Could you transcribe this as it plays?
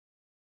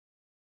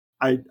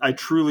I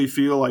truly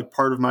feel like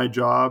part of my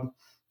job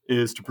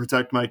is to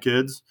protect my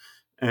kids.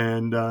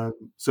 And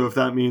so if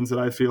that means that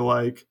I feel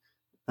like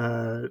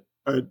a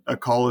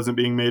call isn't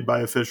being made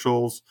by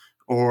officials,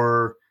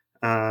 or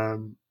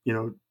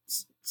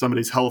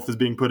somebody's health is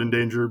being put in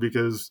danger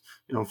because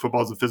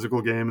football is a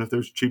physical game, and if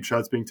there's cheap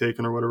shots being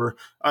taken or whatever,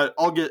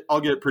 I'll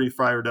get pretty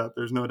fired up.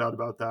 There's no doubt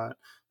about that.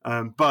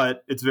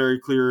 But it's very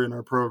clear in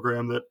our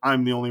program that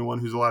I'm the only one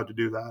who's allowed to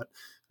do that.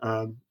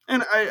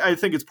 And I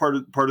think it's part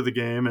of the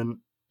game, and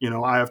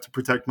I have to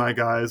protect my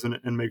guys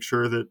and make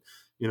sure that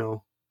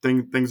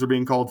things are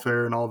being called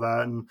fair and all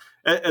that. And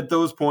at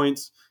those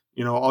points,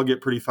 I'll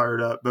get pretty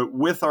fired up. But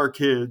with our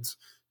kids,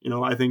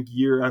 I think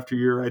year after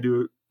year I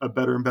do a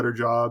better and better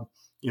job.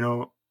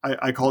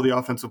 I call the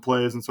offensive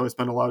plays, and so I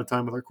spend a lot of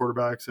time with our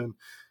quarterbacks, and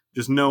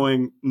just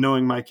knowing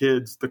my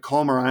kids, the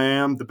calmer I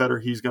am, the better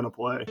he's going to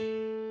play.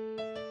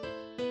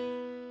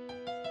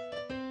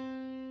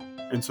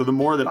 And so the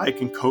more that I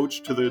can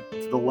coach to the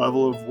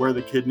level of where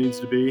the kid needs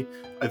to be,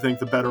 I think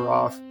the better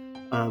off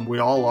we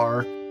all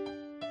are.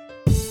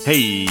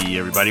 Hey,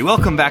 everybody.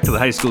 Welcome back to the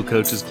High School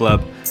Coaches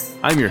Club.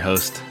 I'm your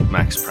host,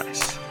 Max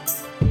Price.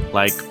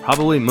 Like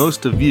probably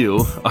most of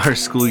you, our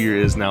school year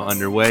is now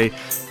underway.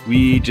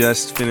 We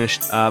just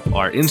finished up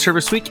our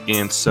in-service week,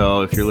 and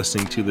so if you're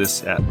listening to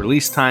this at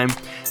release time,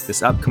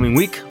 this upcoming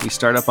week, we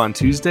start up on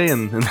Tuesday,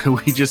 and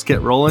we just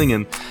get rolling.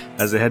 And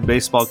as a head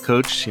baseball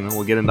coach,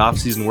 we'll get into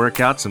off-season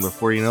workouts, and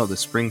before you know it, the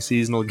spring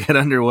season will get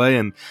underway,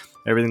 and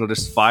everything will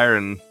just fire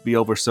and be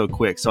over so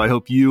quick. So I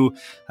hope you,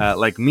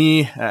 like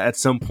me, at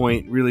some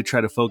point really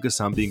try to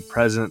focus on being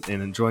present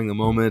and enjoying the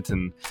moment,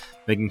 and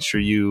making sure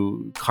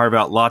you carve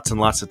out lots and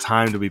lots of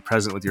time to be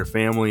present with your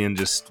family, and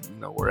just,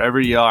 wherever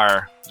you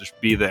are, just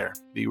be there,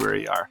 be where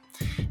you are.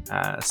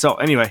 So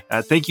anyway,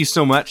 thank you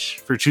so much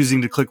for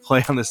choosing to click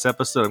play on this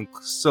episode. I'm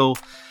so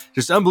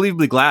just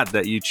unbelievably glad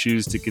that you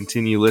choose to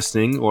continue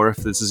listening, or if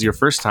this is your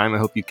first time, I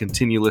hope you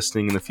continue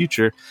listening in the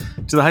future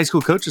to the High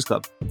School Coaches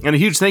Club. And a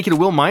huge thank you to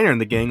Will Miner and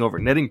the gang over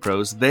at Netting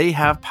Pros. They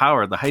have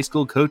powered the High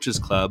School Coaches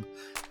Club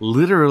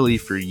literally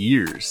for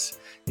years.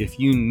 If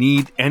you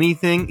need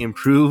anything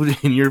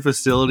improved in your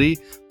facility,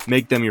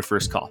 make them your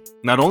first call.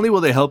 Not only will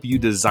they help you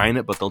design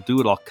it, but they'll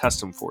do it all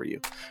custom for you.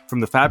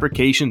 From the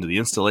fabrication to the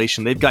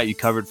installation, they've got you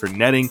covered for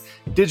netting,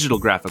 digital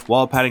graphic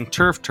wall padding,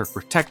 turf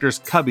protectors,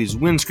 cubbies,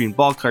 windscreen,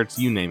 ball carts,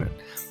 you name it.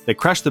 They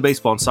crush the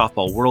baseball and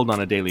softball world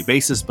on a daily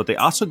basis, but they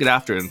also get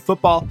after it in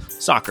football,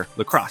 soccer,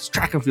 lacrosse,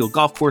 track and field,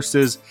 golf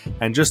courses,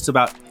 and just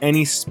about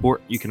any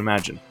sport you can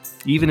imagine.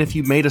 Even if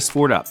you made a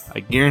sport up,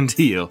 I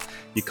guarantee you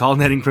call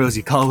Netting Pros,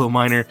 you call Will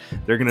Miner,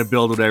 they're going to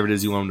build whatever it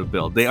is you want them to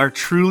build. They are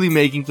truly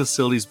making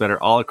facilities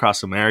better all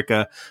across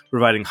America,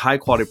 providing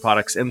high-quality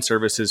products and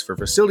services for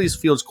facilities,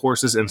 fields,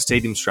 courses, and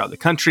stadiums throughout the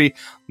country,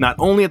 not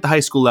only at the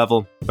high school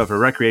level, but for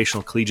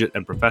recreational, collegiate,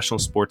 and professional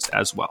sports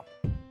as well.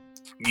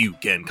 You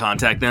can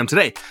contact them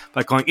today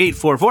by calling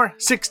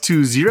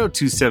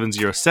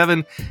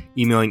 844-620-2707,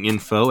 emailing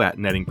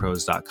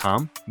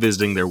info@nettingpros.com,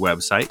 visiting their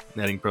website,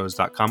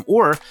 nettingpros.com,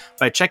 or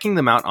by checking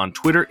them out on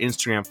Twitter,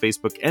 Instagram,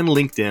 Facebook, and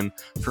LinkedIn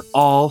for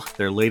all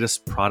their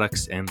latest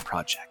products and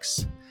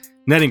projects.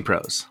 Netting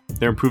Pros,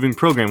 they're improving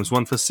programs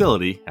one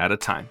facility at a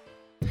time.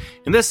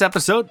 In this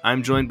episode,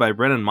 I'm joined by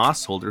Brennon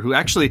Mossholder, who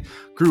actually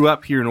grew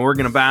up here in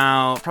Oregon,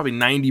 about probably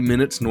 90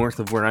 minutes north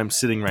of where I'm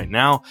sitting right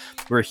now,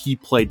 where he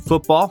played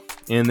football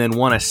and then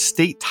won a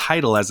state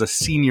title as a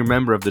senior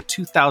member of the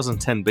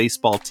 2010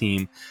 baseball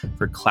team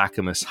for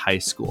Clackamas High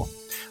School.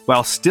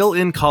 While still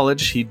in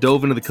college, he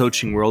dove into the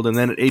coaching world, and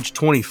then at age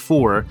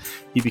 24,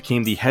 he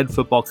became the head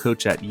football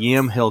coach at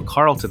Yamhill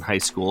Carleton High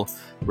School,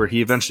 where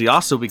he eventually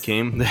also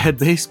became the head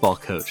baseball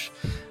coach.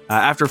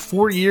 After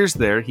 4 years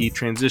there, he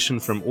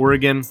transitioned from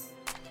Oregon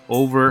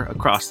over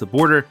across the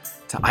border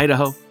to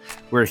Idaho,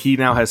 where he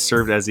now has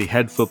served as the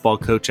head football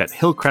coach at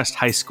Hillcrest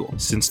High School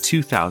since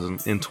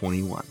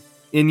 2021.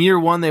 In year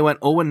one, they went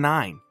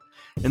 0-9,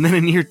 and then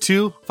in year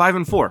two,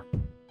 5-4.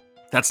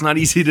 That's not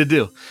easy to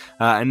do.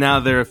 And now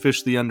they're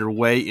officially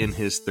underway in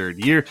his third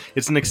year.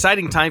 It's an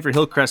exciting time for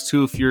Hillcrest,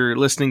 who, if you're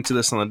listening to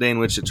this on the day in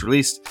which it's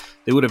released,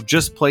 they would have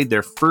just played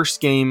their first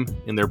game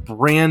in their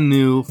brand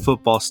new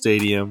football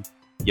stadium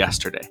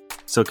yesterday.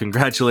 So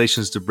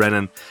congratulations to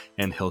Brennon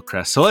and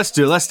Hillcrest. So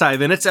let's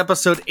dive in. It's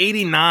episode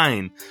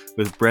 89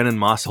 with Brennon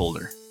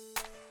Mossholder.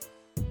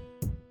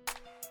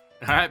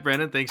 All right,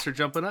 Brennon, thanks for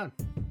jumping on.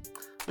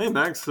 Hey,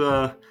 Max.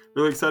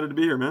 Really excited to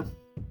be here, man.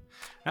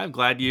 I'm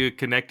glad you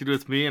connected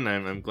with me, and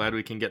I'm glad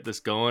we can get this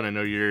going. I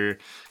know you're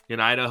in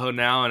Idaho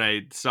now, and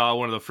I saw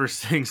one of the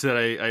first things that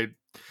I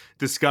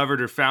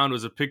discovered or found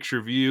was a picture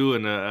of you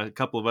and a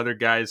couple of other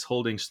guys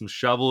holding some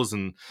shovels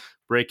and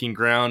breaking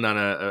ground on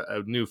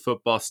a new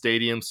football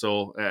stadium.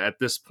 So at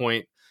this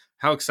point,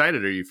 how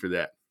excited are you for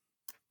that?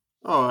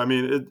 Oh, I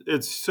mean,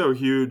 it's so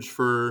huge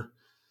for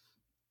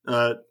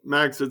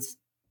Max.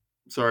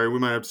 Sorry, we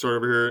might have to start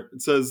over here.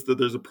 It says that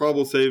there's a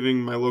problem saving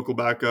my local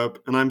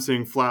backup, and I'm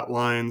seeing flat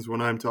lines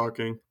when I'm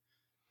talking.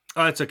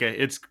 Oh, it's okay.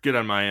 It's good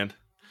on my end.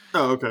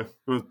 Oh, okay.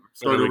 We'll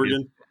start over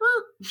again?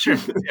 Sure.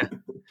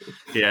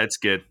 Yeah, it's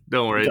good.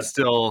 Don't worry. Okay. It's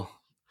still,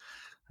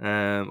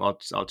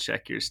 I'll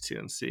check yours too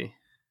and see.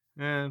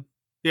 Yeah,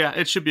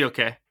 it should be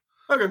okay.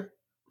 Okay.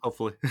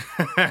 Hopefully.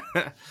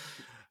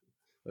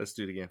 Let's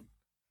do it again.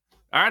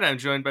 All right, I'm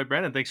joined by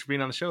Brennon. Thanks for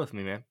being on the show with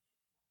me, man.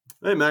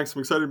 Hey, Max,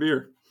 I'm excited to be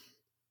here.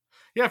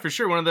 Yeah, for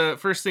sure. One of the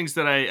first things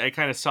that I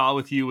kind of saw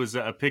with you was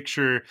a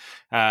picture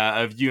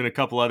of you and a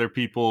couple other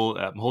people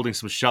holding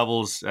some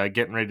shovels,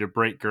 getting ready to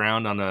break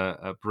ground on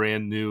a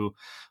brand new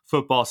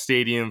football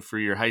stadium for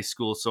your high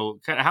school. So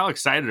kind of how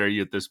excited are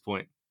you at this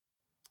point?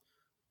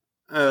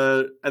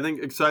 I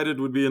think excited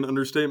would be an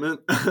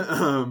understatement.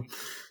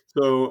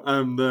 So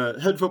I'm the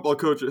head football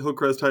coach at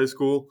Hillcrest High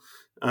School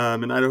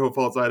in Idaho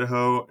Falls,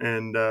 Idaho,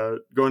 and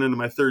going into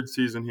my third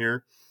season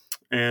here.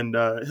 And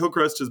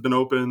Hillcrest has been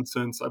open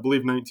since, I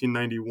believe,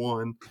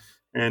 1991.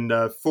 And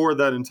for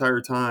that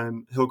entire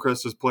time,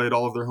 Hillcrest has played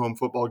all of their home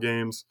football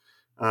games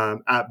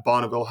at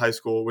Bonneville High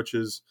School, which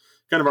is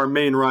kind of our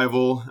main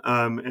rival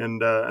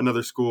and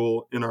another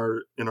school in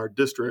our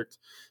district.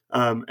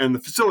 And the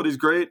facility is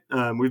great.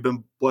 We've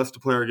been blessed to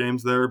play our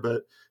games there,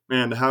 but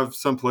man, to have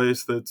some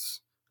place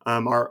that's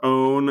our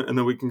own and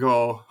that we can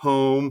call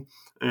home,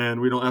 and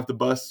we don't have to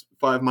bus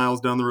 5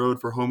 miles down the road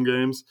for home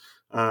games.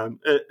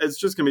 It's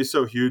just going to be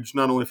so huge,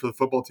 not only for the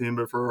football team,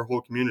 but for our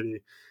whole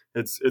community.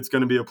 It's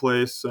going to be a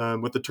place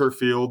with the turf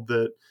field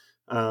that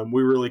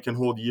we really can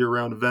hold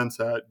year-round events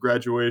at,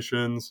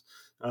 graduations,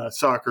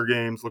 soccer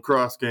games,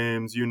 lacrosse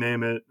games, you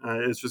name it.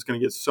 It's just going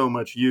to get so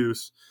much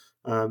use.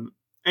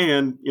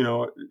 And,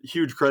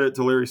 huge credit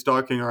to Larry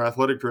Stocking, our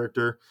athletic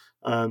director.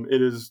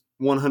 It is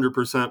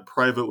 100%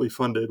 privately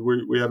funded.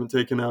 We haven't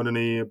taken out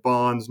any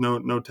bonds,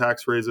 no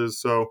tax raises.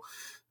 So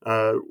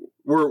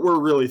we're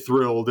really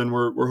thrilled, and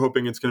we're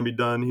hoping it's going to be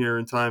done here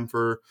in time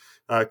for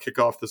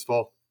kickoff this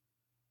fall.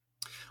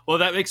 Well,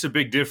 that makes a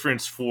big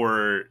difference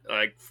for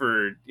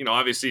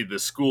obviously the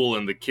school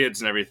and the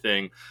kids and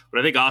everything. But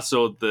I think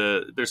also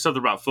there's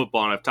something about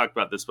football, and I've talked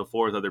about this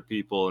before with other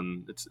people,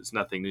 and it's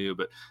nothing new.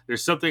 But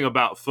there's something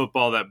about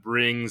football that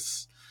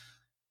brings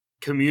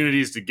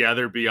communities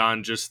together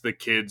beyond just the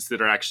kids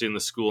that are actually in the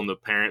school and the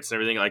parents and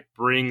everything. Like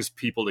brings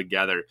people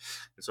together.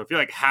 And so I feel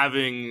like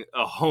having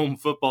a home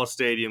football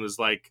stadium is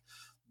like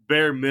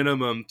bare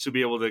minimum to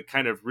be able to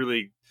kind of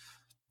really,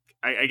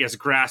 I guess,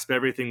 grasp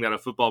everything that a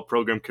football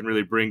program can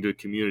really bring to a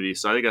community.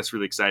 So I think that's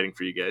really exciting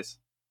for you guys.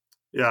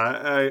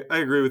 Yeah, I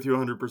agree with you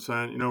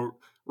 100%.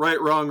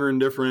 Right, wrong, or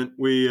indifferent,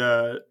 we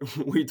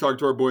talk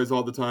to our boys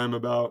all the time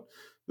about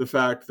the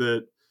fact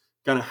that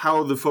kind of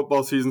how the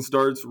football season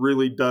starts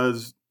really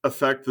does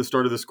affect the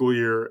start of the school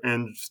year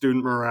and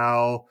student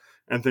morale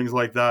and things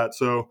like that.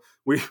 So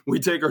we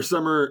take our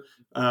summer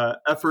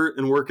effort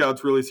and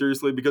workouts really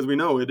seriously because we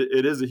know it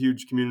is a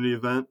huge community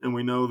event, and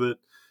we know that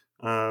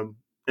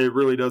it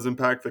really does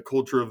impact the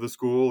culture of the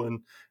school.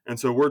 And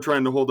so we're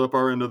trying to hold up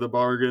our end of the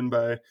bargain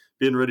by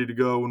being ready to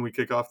go when we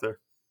kick off there.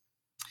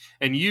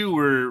 And you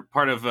were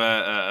part of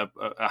a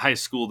high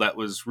school that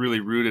was really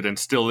rooted and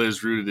still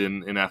is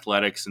rooted in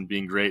athletics and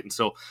being great. And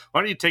so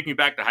why don't you take me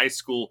back to high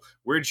school?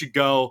 Where did you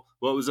go?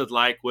 What was it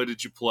like? What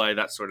did you play?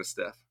 That sort of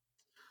stuff.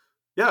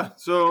 Yeah.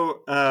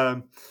 So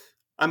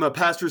I'm a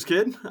pastor's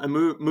kid. I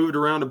moved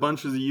around a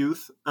bunch as a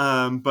youth.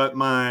 But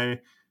my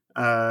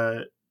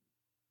by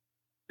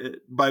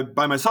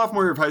my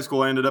sophomore year of high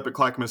school, I ended up at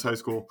Clackamas High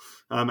School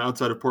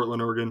outside of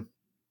Portland, Oregon.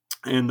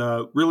 And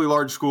really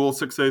large school,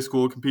 6A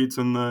school, competes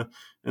in the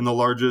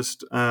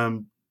largest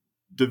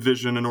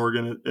division in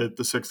Oregon at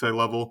the 6A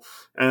level.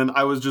 And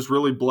I was just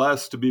really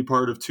blessed to be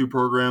part of two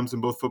programs in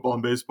both football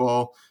and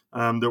baseball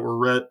that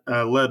were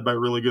led by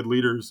really good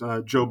leaders.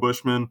 Joe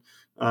Bushman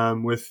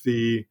with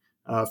the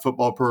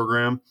football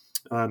program.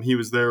 He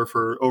was there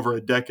for over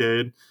a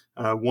decade,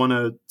 won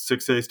a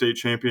 6A state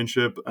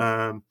championship,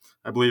 I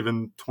believe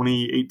in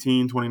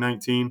 2018,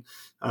 2019.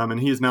 And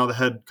he is now the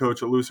head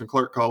coach at Lewis and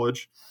Clark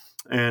College.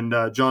 And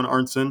John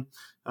Arnson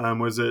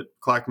was at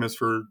Clackamas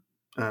for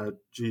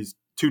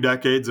 2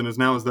 decades and is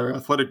now as their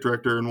athletic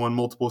director and won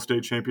multiple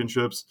state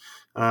championships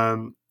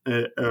with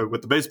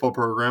the baseball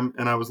program.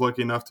 And I was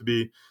lucky enough to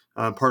be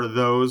part of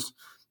those.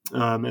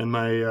 And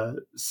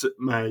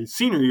my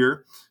senior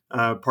year,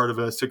 part of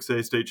a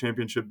 6A state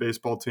championship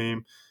baseball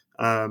team.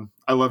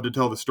 I love to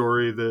tell the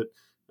story that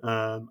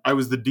I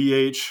was the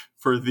DH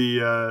for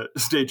the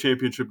state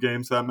championship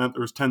game. So that meant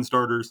there was 10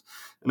 starters.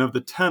 And of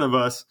the 10 of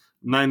us,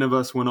 9 of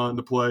us went on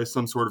to play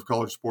some sort of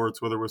college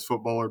sports, whether it was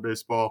football or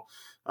baseball.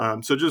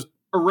 So just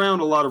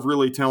around a lot of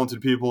really talented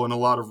people and a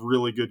lot of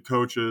really good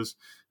coaches.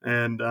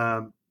 And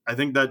I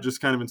think that just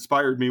kind of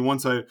inspired me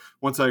once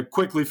I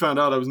quickly found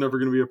out I was never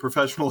going to be a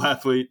professional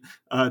athlete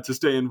to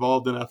stay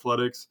involved in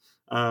athletics.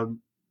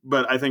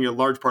 But I think a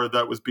large part of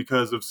that was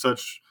because of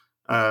such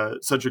a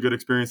good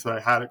experience that I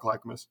had at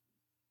Clackamas.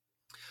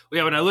 Well,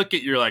 yeah, when I look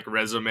at your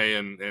resume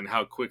and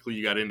how quickly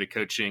you got into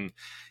coaching,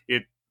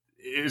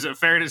 is it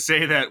fair to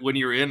say that when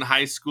you were in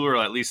high school, or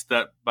at least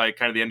that by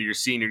kind of the end of your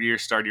senior year,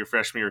 start of your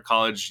freshman year of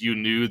college, you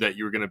knew that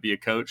you were going to be a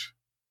coach?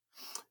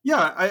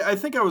 Yeah, I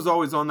think I was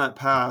always on that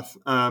path.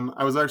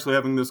 I was actually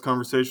having this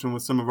conversation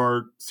with some of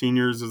our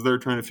seniors as they're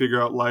trying to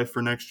figure out life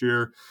for next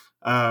year.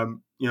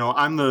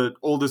 I'm the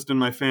oldest in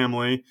my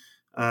family.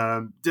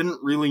 Didn't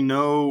really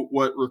know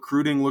what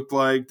recruiting looked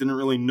like. Didn't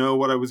really know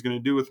what I was going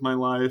to do with my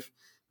life.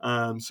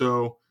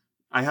 So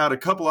I had a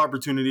couple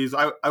opportunities.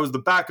 I was the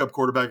backup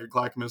quarterback at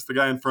Clackamas. The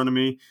guy in front of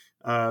me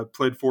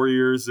played 4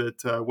 years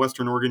at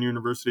Western Oregon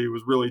University.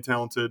 Was really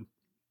talented.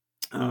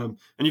 And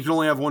you can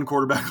only have one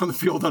quarterback on the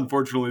field,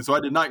 unfortunately. So I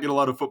did not get a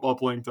lot of football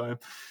playing time.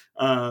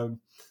 Um,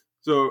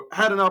 so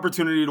had an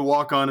opportunity to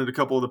walk on at a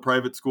couple of the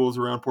private schools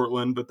around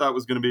Portland, but that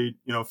was going to be,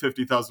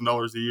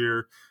 $50,000 a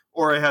year.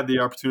 Or I had the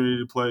opportunity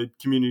to play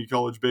community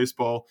college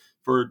baseball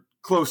for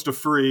close to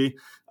free.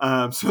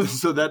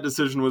 So that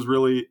decision was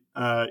really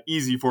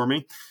easy for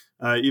me,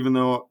 even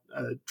though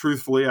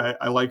truthfully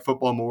I like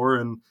football more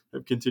and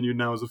have continued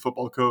now as a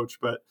football coach.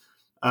 But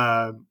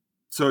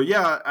so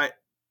yeah,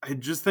 I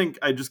just think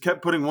I just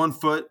kept putting one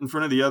foot in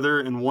front of the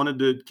other and wanted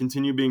to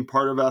continue being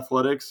part of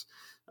athletics.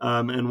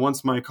 And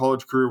once my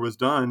college career was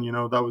done,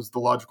 that was the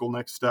logical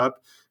next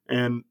step.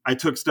 And I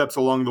took steps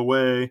along the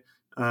way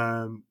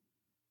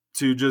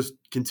to just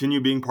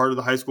continue being part of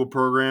the high school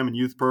program and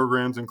youth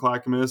programs in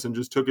Clackamas, and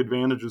just took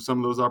advantage of some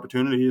of those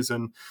opportunities.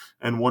 And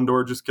one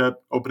door just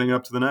kept opening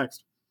up to the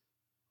next.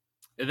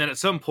 And then at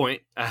some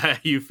point,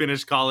 you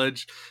finish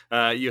college,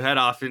 you head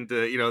off into,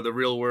 the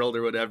real world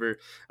or whatever.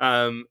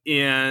 And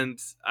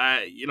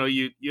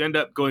you end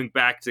up going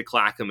back to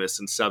Clackamas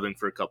and subbing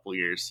for a couple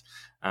years,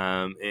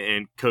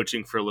 and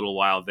coaching for a little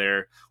while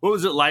there. What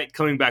was it like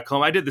coming back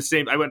home? I did the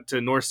same. I went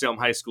to North Salem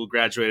High School,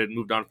 graduated,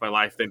 moved on with my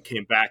life, then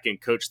came back and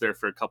coached there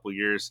for a couple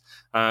years.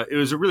 It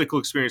was a really cool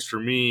experience for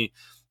me.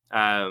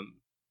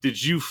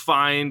 Did you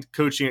find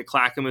coaching at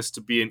Clackamas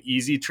to be an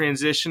easy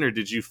transition, or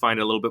did you find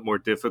it a little bit more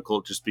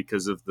difficult just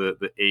because of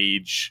the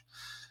age,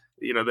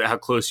 how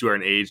close you are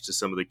in age to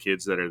some of the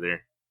kids that are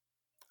there?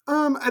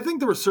 I think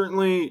there were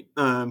certainly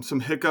some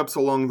hiccups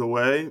along the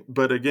way,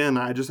 but again,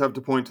 I just have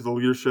to point to the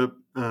leadership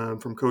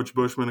from Coach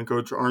Bushman and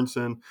Coach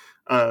Arnson,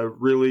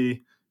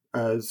 really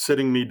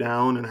sitting me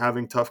down and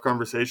having tough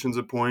conversations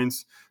at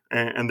points,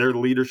 and their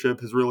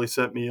leadership has really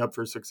set me up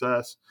for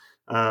success.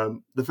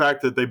 The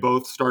fact that they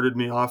both started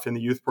me off in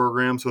the youth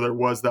program, so there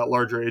was that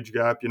larger age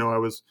gap. I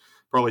was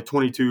probably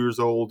 22 years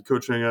old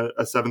coaching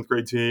a seventh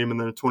grade team, and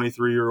then a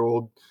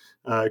 23-year-old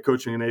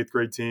coaching an eighth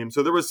grade team.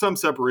 So there was some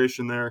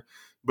separation there,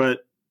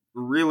 but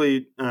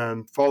really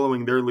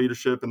following their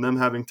leadership and them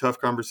having tough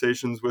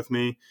conversations with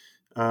me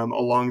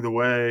along the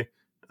way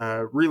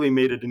really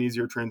made it an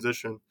easier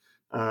transition.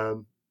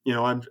 I'm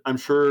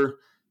sure.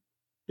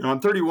 I'm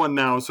 31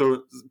 now,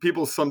 so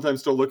people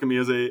sometimes still look at me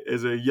as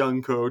a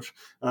young coach.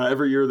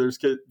 Every year, there's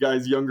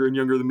guys younger and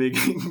younger than me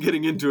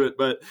getting into it.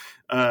 But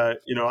I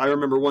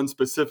remember one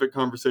specific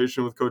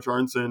conversation with Coach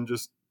Arnson,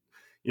 just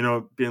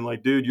being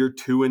like, dude, you're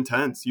too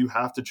intense. You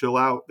have to chill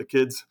out. The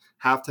kids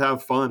have to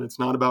have fun. It's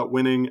not about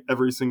winning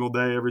every single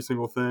day, every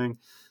single thing.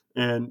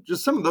 And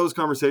just some of those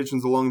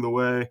conversations along the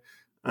way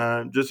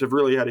just have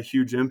really had a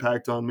huge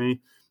impact on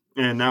me.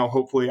 And now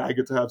hopefully I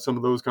get to have some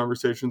of those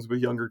conversations with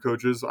younger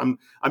coaches. I'm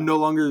no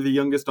longer the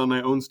youngest on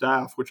my own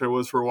staff, which I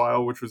was for a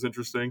while, which was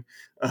interesting.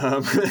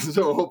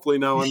 So hopefully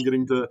now I'm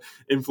getting to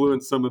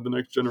influence some of the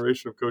next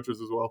generation of coaches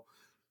as well.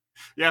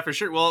 Yeah, for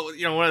sure. Well,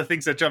 one of the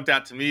things that jumped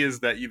out to me is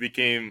that you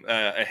became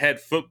a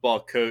head football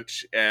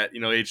coach at,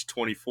 age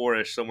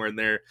 24-ish, somewhere in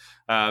there,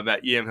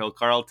 at Hill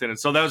Carleton. And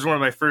so that was one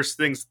of my first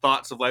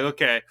thoughts of like,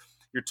 okay,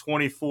 you're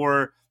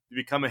 24, you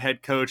become a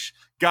head coach.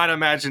 Got to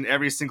imagine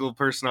every single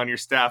person on your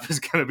staff is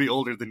going to be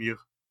older than you.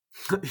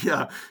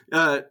 Yeah.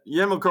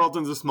 Hill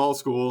Carleton's a small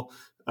school,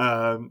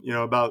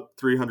 about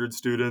 300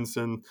 students.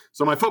 And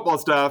so my football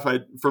staff,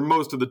 for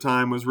most of the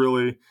time, was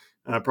really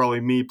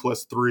probably me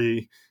plus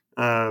 3.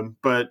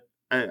 But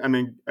I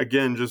mean,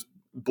 again, just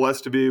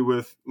blessed to be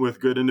with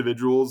good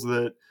individuals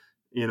that,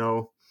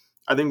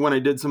 I think when I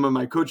did some of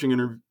my coaching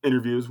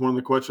interviews, one of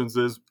the questions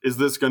is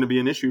this going to be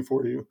an issue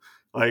for you?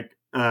 Like,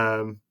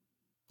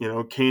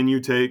 can you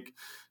take,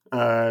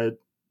 can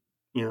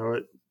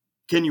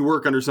you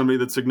work under somebody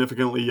that's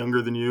significantly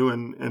younger than you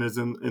and is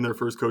in their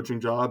first coaching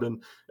job?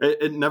 And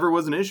it never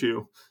was an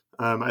issue.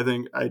 I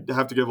think I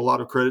have to give a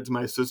lot of credit to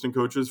my assistant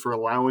coaches for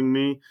allowing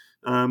me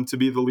to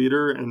be the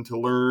leader and to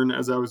learn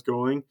as I was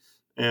going.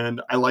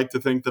 And I like to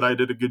think that I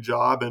did a good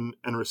job and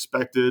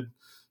respected,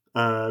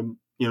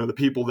 the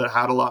people that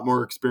had a lot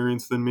more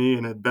experience than me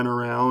and had been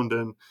around.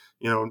 And,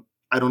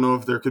 I don't know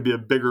if there could be a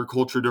bigger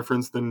culture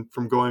difference than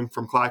from going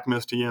from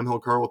Clackamas to Hill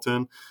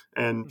Carleton,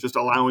 and just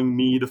allowing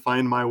me to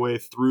find my way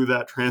through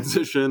that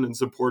transition and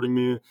supporting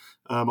me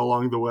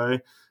along the way.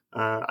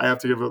 I have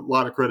to give a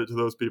lot of credit to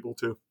those people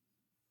too.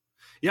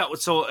 Yeah,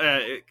 so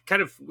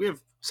we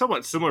have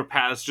somewhat similar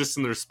paths, just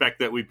in the respect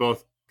that we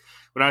both,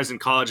 when I was in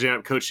college, I ended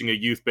up coaching a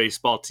youth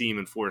baseball team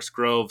in Forest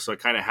Grove. So I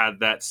kind of had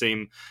that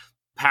same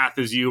path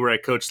as you, where I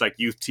coached like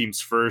youth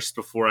teams first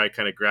before I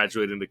kind of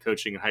graduated into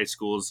coaching in high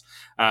schools.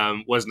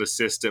 Was an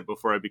assistant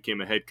before I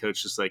became a head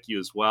coach, just like you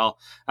as well.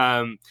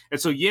 And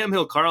so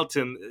Hill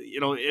Carleton,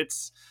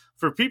 it's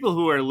for people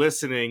who are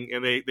listening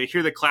and they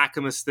hear the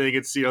Clackamas thing,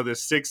 it's,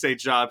 this 6A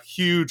job,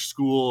 huge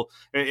school.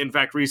 In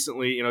fact,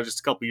 recently, just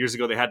a couple years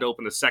ago, they had to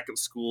open a second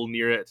school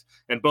near it,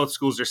 and both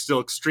schools are still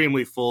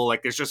extremely full.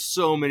 Like, there's just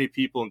so many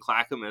people in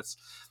Clackamas.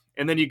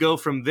 And then you go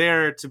from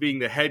there to being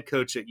the head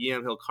coach at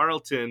Yamhill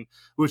Carleton,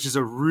 which is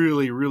a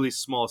really, really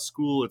small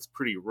school. It's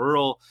pretty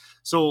rural.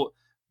 So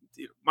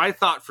my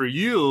thought for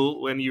you,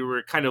 when you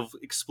were kind of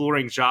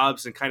exploring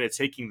jobs and kind of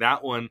taking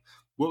that one,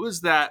 what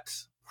was that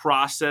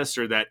process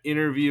or that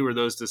interview or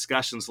those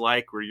discussions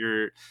like, where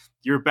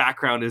your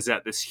background is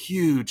at this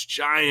huge,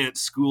 giant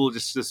school,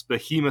 just this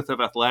behemoth of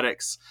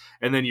athletics,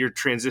 and then you're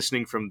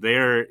transitioning from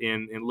there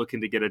and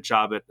looking to get a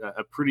job at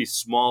a pretty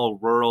small,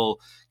 rural,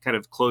 kind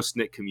of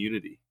close-knit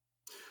community?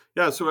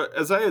 Yeah, so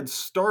as I had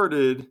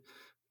started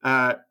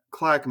at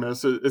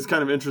Clackamas, it's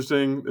kind of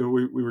interesting.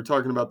 We were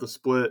talking about the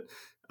split.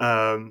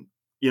 I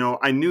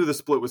knew the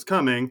split was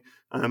coming.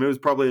 It was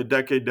probably a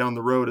decade down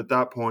the road at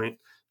that point.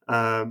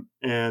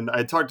 And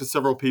I talked to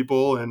several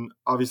people, and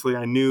obviously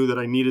I knew that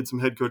I needed some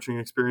head coaching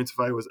experience if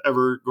I was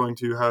ever going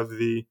to have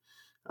the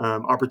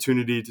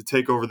opportunity to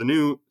take over the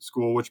new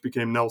school, which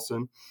became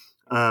Nelson.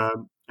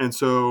 And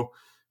so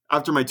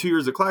after my 2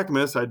 years at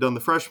Clackamas, I'd done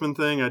the freshman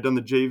thing, I'd done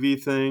the JV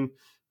thing.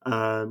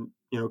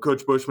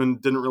 Coach Bushman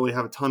didn't really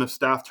have a ton of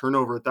staff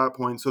turnover at that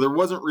point. So there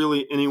wasn't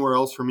really anywhere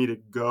else for me to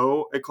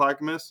go at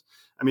Clackamas.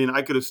 I mean,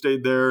 I could have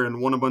stayed there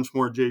and won a bunch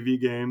more JV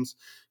games,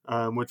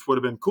 which would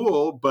have been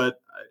cool,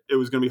 but it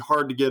was going to be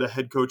hard to get a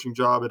head coaching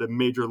job at a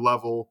major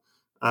level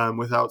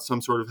without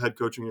some sort of head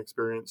coaching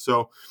experience.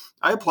 So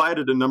I applied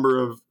at a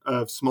number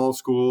of small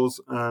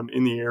schools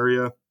in the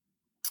area.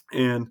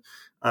 And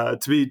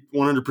to be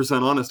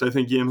 100% honest, I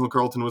think Yamhill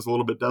Carleton was a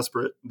little bit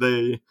desperate.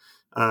 They,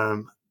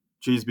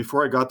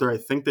 before I got there, I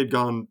think they'd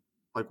gone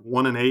like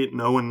 1-8 and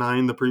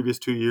 0-9 the previous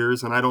 2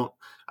 years, and I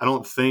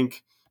don't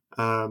think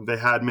they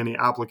had many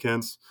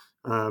applicants.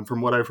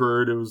 From what I've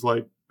heard, it was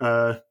like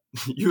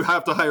you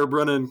have to hire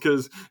Brennon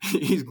because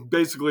he's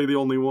basically the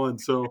only one.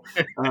 So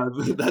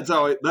that's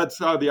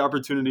how the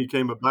opportunity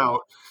came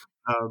about.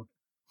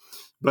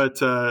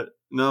 But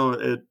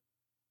no,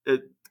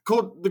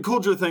 the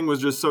culture thing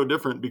was just so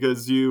different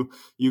because you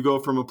go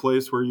from a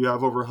place where you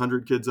have over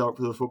 100 kids out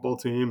for the football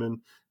team, and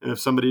if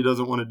somebody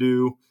doesn't want to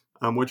do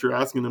what you're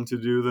asking them to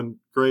do, then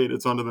great,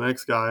 it's on to the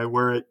next guy.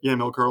 Where at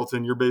Yamhill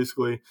Carleton, you're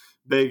basically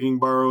begging,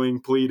 borrowing,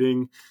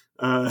 pleading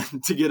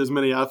to get as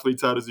many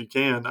athletes out as you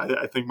can.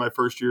 I think my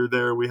first year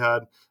there, we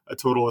had a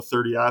total of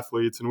 30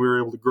 athletes, and we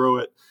were able to grow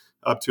it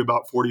up to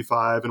about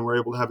 45, and we're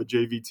able to have a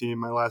JV team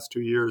my last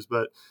 2 years.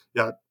 But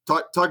yeah,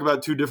 talk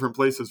about two different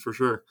places for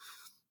sure.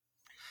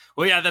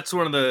 Well, yeah, that's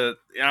one of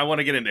I want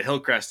to get into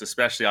Hillcrest,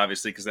 especially,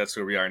 obviously, because that's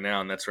where we are now,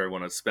 and that's where I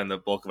want to spend the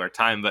bulk of our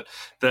time. But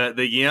the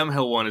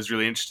Yamhill one is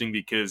really interesting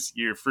because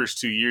your first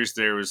 2 years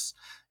there was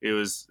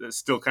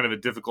still kind of a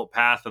difficult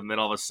path, and then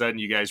all of a sudden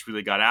you guys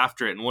really got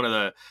after it. And one of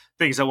the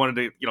things I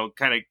wanted to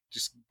kind of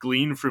just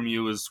glean from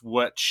you is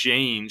what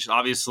changed.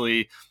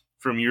 Obviously,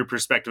 from your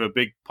perspective, a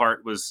big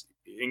part was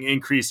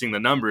increasing the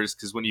numbers,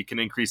 because when you can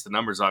increase the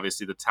numbers,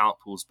 obviously the talent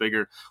pool is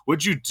bigger.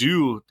 What'd you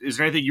do? Is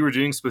there anything you were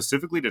doing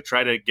specifically to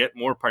try to get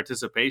more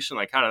participation?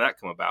 Like, how did that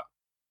come about?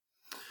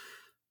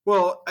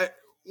 Well,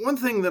 one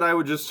thing that I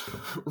would just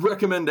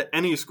recommend to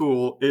any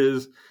school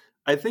is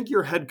I think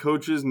your head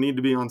coaches need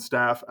to be on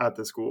staff at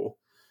the school,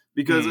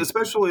 because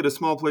especially at a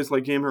small place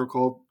like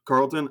Yamhill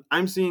Carleton,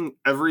 I'm seeing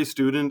every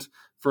student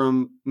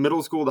from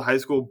middle school to high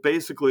school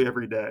basically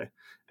every day.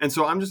 And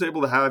so I'm just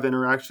able to have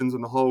interactions in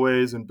the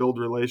hallways and build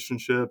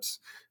relationships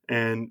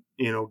and,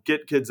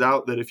 get kids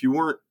out that if you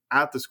weren't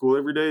at the school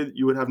every day,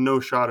 you would have no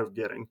shot of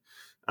getting.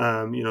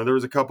 There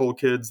was a couple of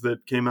kids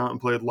that came out and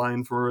played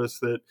line for us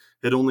that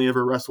had only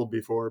ever wrestled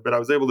before, but I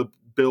was able to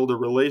build a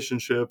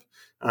relationship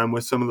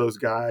with some of those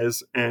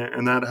guys,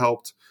 and that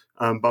helped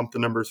bump the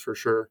numbers for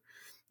sure.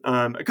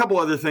 A couple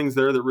other things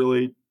there that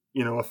really,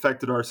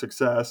 affected our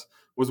success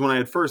was when I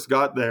had first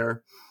got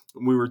there,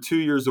 we were 2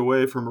 years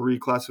away from a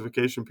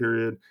reclassification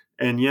period,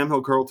 and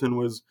Yamhill Carleton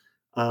was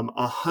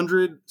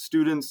 100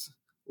 students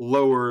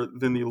lower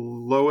than the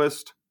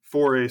lowest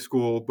 4A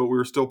school, but we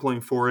were still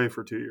playing 4A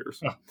for 2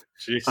 years.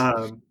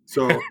 Oh,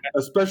 so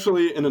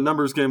especially in a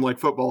numbers game like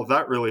football,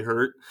 that really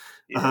hurt.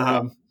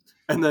 Yeah.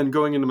 And then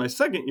going into my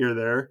second year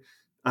there,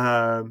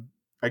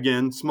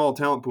 again, small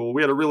talent pool.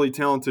 We had a really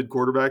talented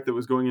quarterback that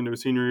was going into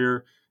his senior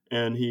year,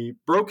 and he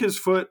broke his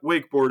foot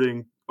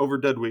wakeboarding over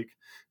dead week.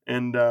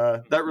 And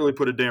that really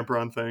put a damper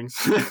on things.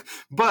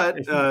 But,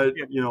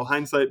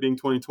 hindsight being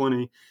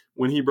 2020,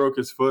 when he broke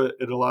his foot,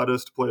 it allowed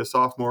us to play a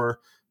sophomore.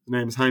 His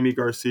name's Jaime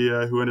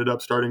Garcia, who ended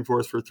up starting for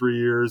us for 3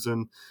 years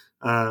and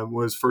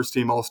was first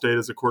team All-State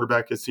as a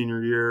quarterback his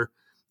senior year.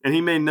 And he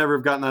may never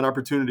have gotten that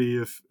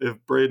opportunity if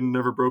Braden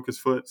never broke his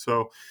foot.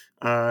 So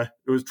it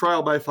was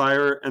trial by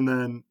fire, and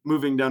then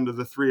moving down to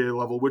the 3A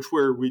level, which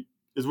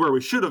is where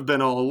we should have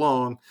been all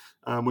along,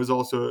 was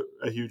also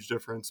a huge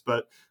difference.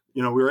 But,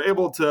 we were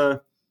able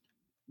to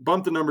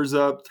bump the numbers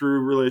up through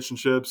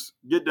relationships,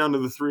 get down to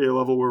the 3A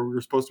level where we were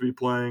supposed to be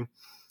playing.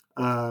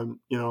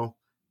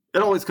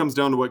 it always comes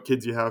down to what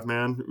kids you have,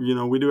 man.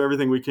 We do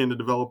everything we can to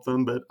develop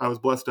them, but I was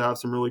blessed to have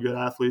some really good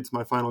athletes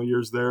my final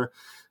years there,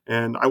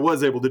 and I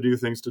was able to do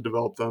things to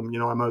develop them.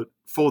 I'm a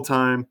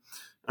full-time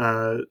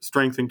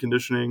strength and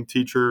conditioning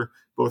teacher,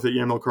 both at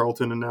Yamhill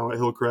Carlton and now at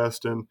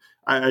Hillcrest, and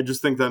I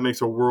just think that makes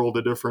a world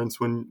of difference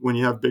when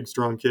you have big,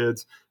 strong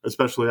kids,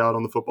 especially out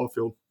on the football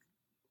field.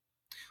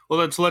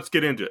 Well, let's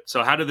get into it.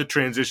 So how did the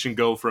transition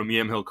go from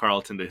Yamhill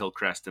Carlton to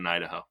Hillcrest in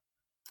Idaho?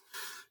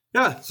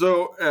 Yeah,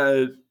 so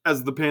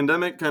as the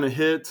pandemic kind of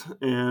hit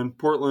and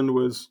Portland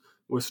was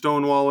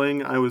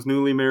stonewalling, I was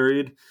newly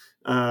married,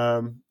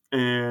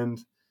 and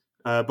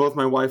both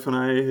my wife and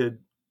I had.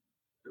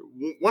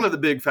 One of the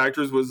big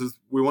factors was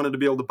we wanted to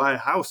be able to buy a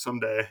house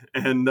someday,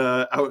 and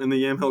out in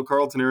the Yamhill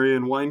Carlton area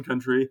in wine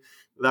country,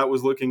 that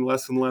was looking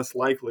less and less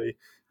likely.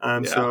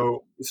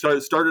 So we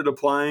started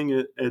applying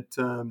at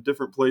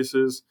different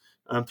places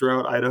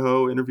throughout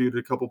Idaho. Interviewed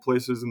a couple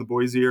places in the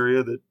Boise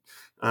area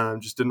that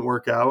just didn't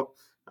work out.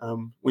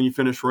 When you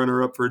finish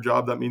runner-up for a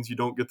job, that means you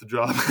don't get the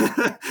job.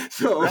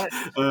 So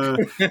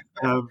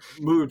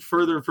moved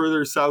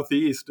further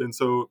southeast. And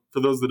so for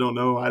those that don't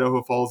know,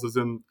 Idaho Falls is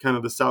in kind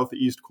of the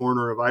southeast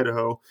corner of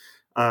Idaho.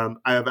 I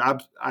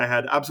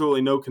had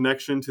absolutely no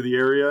connection to the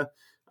area.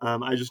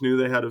 I just knew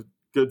they had a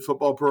good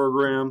football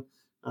program,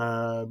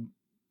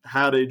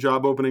 had a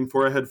job opening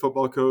for a head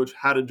football coach,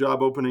 had a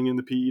job opening in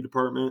the PE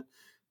department.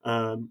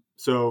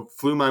 So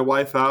flew my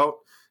wife out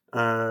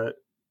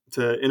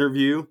to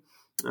interview.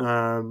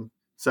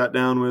 Sat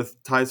down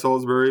with Ty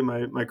Salisbury,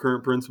 my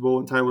current principal,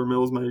 and Tyler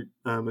Mills, my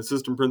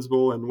assistant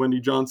principal, and Wendy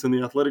Johnson,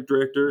 the athletic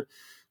director,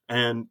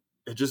 and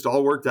it just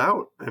all worked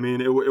out. I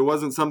mean, it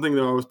wasn't something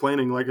that I was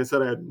planning. Like I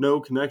said, I had no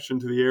connection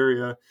to the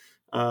area.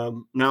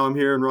 Now I'm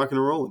here and rocking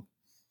and rolling.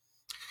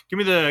 Give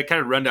me the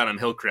kind of rundown on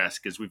Hillcrest,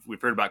 because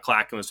we've heard about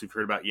Clackamas, we've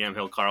heard about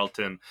Yamhill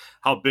Carlton.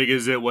 How big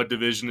is it? What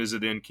division is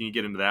it in? Can you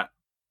get into that?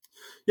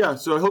 Yeah,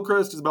 so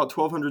Hillcrest is about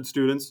 1,200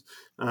 students.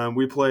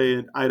 We play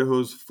in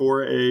Idaho's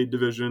 4A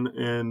division,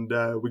 and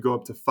we go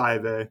up to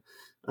 5A.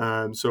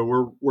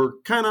 So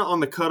we're kind of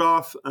on the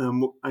cutoff.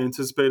 I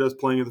anticipate us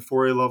playing at the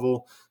 4A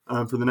level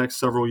for the next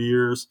several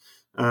years,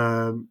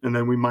 and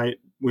then we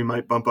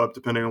might bump up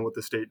depending on what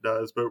the state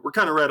does. But we're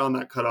kind of right on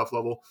that cutoff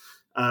level.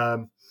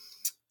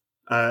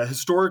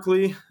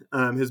 Historically,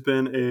 has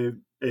been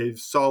a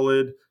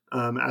solid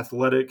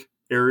athletic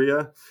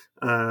area.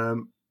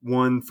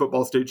 Won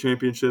football state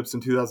championships in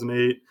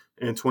 2008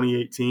 and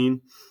 2018.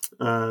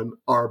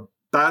 Our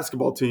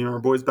basketball team, our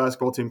boys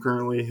basketball team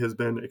currently has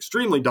been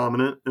extremely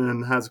dominant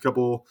and has a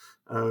couple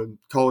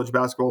college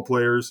basketball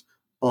players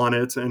on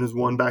it and has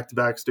won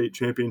back-to-back state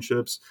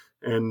championships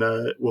and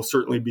will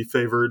certainly be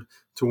favored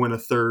to win a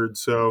third.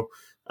 So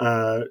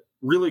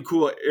really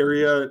cool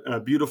area,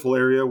 beautiful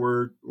area.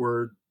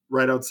 We're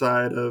right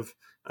outside of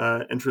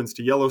entrance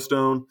to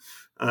Yellowstone.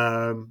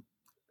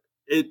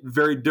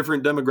 Very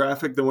different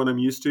demographic than what I'm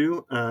used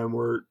to.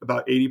 We're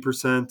about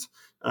 80%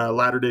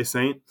 Latter-day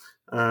Saint,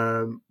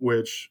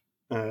 which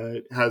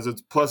has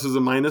its pluses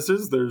and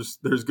minuses.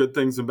 There's good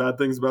things and bad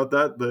things about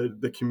that.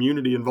 The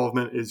community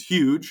involvement is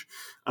huge,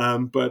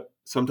 but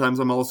sometimes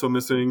I'm also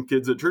missing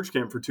kids at church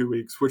camp for 2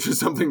 weeks, which is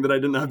something that I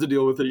didn't have to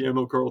deal with at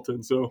Yamhill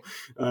Carlton. So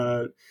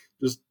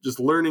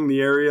just learning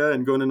the area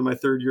and going into my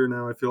third year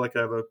now, I feel like I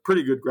have a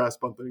pretty good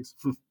grasp on things.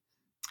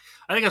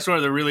 I think that's one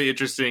of the really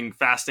interesting,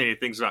 fascinating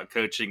things about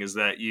coaching is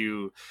that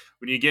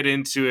when you get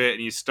into it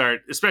and you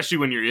start, especially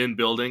when you're in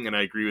building, and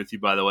I agree with you,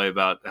 by the way,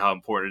 about how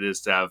important it is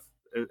to have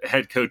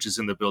head coaches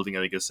in the building. I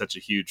think is such a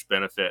huge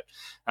benefit.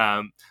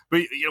 But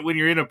when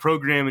you're in a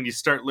program and you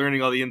start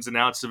learning all the ins and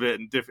outs of it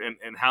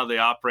and how they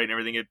operate and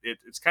everything,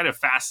 it's kind of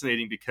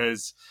fascinating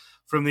because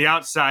from the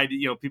outside,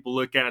 people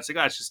look at it and say,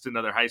 oh, it's just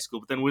another high school.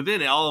 But then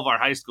within all of our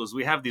high schools,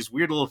 we have these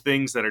weird little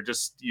things that are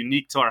just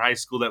unique to our high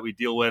school that we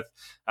deal with.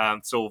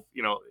 80%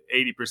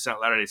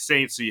 Latter-day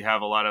Saints. So you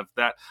have a lot of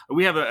that.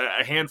 We have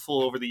a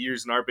handful over the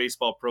years in our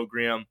baseball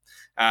program.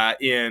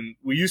 And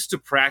we used to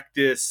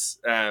practice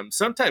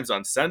sometimes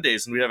on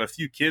Sundays, and we have a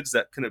few kids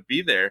that couldn't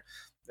be there.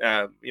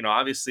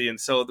 Obviously. And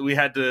so we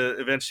had to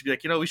eventually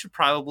be like, we should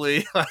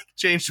probably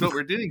change what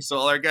we're doing so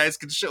all our guys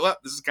can show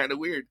up. This is kind of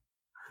weird.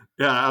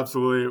 Yeah,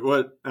 absolutely.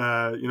 When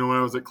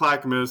I was at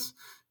Clackamas,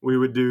 we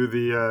would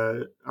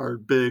do our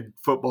big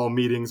football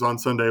meetings on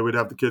Sunday. We'd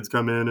have the kids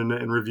come in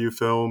and review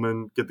film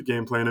and get the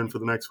game plan in for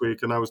the next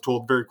week. And I was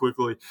told very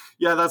quickly,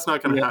 yeah, that's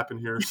not going to happen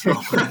here. So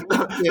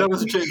that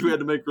was a change we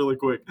had to make really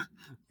quick.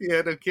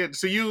 Yeah, no kidding.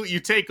 So you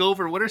take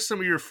over. What are some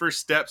of your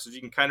first steps, if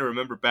you can kind of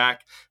remember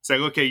back? It's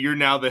like, okay, you're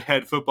now the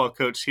head football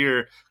coach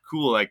here.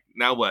 Cool. Like,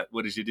 now what?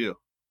 What did you do?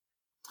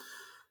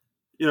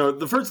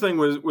 The first thing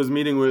was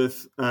meeting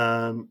with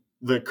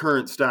the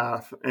current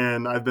staff,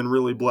 and I've been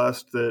really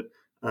blessed that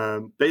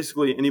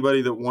basically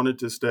anybody that wanted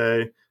to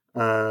stay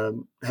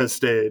has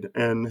stayed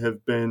and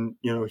have been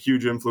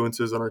huge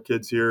influences on our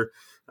kids here.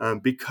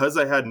 Because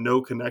I had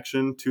no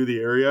connection to the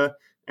area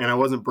and I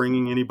wasn't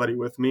bringing anybody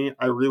with me,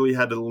 I really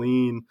had to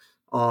lean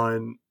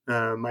on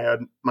my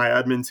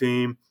admin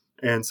team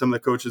and some of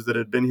the coaches that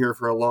had been here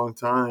for a long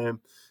time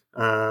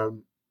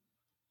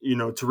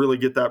to really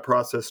get that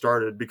process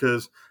started,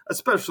 because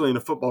especially in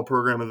a football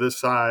program of this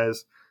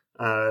size,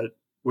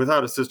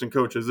 without assistant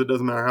coaches, it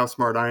doesn't matter how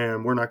smart I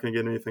am, we're not going to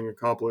get anything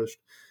accomplished.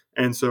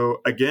 And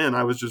so, again,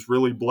 I was just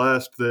really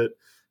blessed that,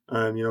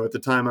 at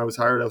the time I was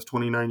hired, I was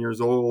 29 years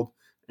old,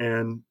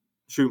 and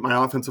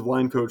my offensive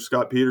line coach,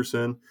 Scott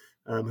Peterson,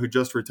 who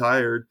just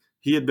retired,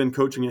 he had been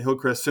coaching at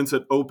Hillcrest since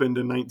it opened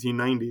in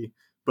 1990,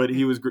 but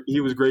he was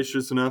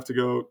gracious enough to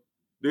go,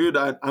 dude,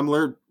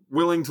 I'm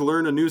willing to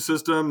learn a new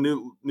system,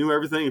 new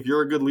everything. If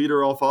you're a good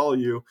leader, I'll follow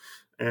you.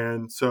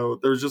 And so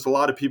there's just a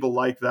lot of people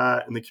like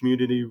that, and the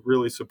community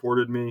really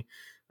supported me.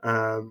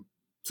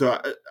 So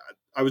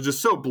I was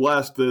just so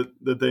blessed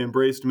that they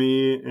embraced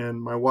me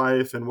and my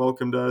wife and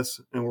welcomed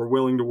us and were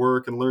willing to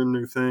work and learn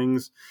new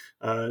things.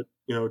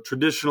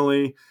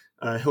 Traditionally,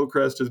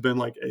 Hillcrest has been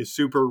like a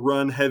super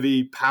run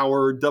heavy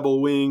power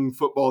double wing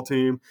football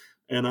team,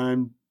 and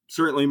I'm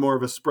certainly more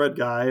of a spread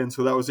guy. And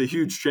so that was a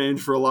huge change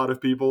for a lot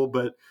of people,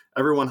 but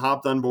everyone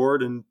hopped on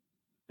board. And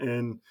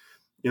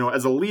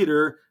as a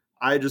leader,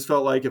 I just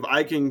felt like if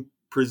I can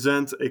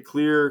present a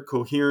clear,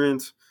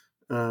 coherent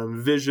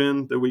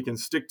vision that we can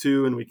stick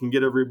to and we can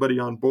get everybody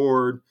on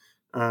board,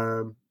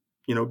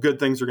 good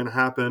things are going to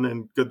happen,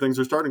 and good things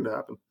are starting to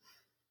happen.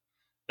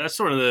 That's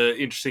one of the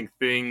interesting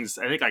things.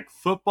 I think like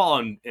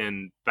football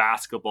and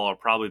basketball are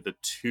probably the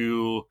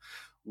two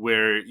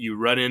where you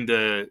run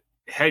into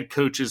head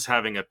coaches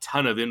having a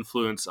ton of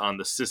influence on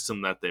the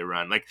system that they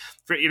run. Like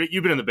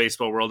you've been in the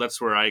baseball world.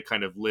 That's where I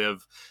kind of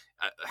live.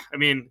 I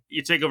mean,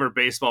 you take over a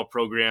baseball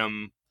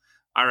program.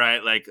 All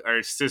right, like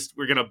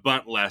we're going to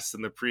bunt less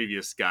than the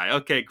previous guy.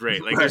 Okay,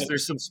 great. Like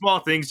there's some small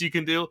things you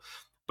can do,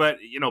 but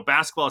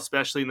basketball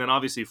especially, and then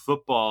obviously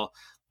football,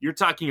 you're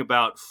talking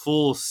about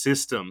full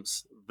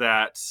systems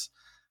that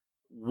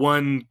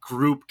one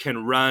group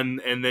can run,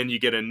 and then you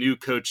get a new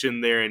coach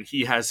in there and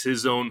he has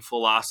his own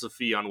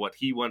philosophy on what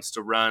he wants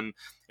to run.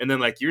 And then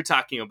like you're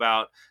talking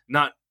about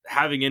not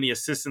having any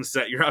assistants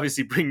that you're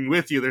obviously bringing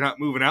with you. They're not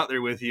moving out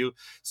there with you.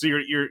 So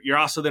you're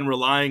also then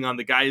relying on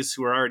the guys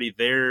who are already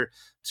there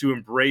to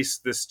embrace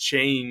this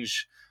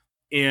change.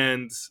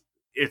 And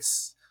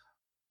if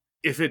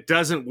it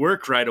doesn't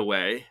work right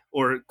away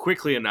or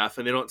quickly enough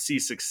and they don't see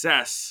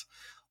success,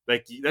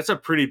 like that's a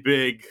pretty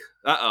big,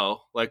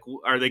 like,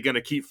 are they going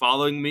to keep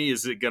following me?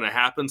 Is it going to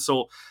happen?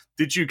 So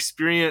did you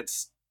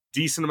experience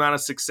decent amount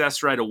of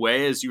success right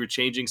away as you were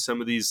changing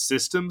some of these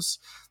systems?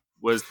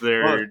 Was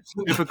there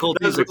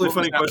difficulties? That's a really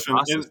funny question.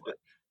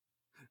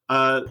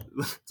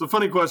 It's a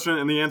funny question,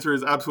 and the answer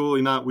is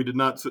absolutely not. We did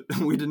not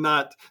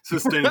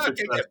sustain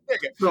success.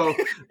 So,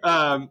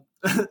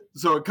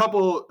 so a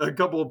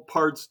couple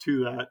parts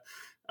to that.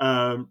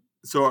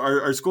 So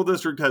our school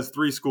district has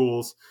 3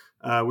 schools.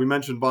 We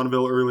mentioned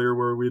Bonneville earlier,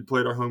 where we had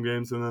played our home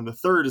games, and then the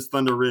third is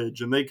Thunder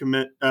Ridge, and they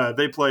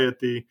play at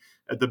the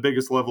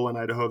biggest level in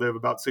Idaho. They have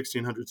about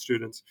 1,600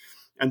 students,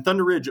 and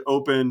Thunder Ridge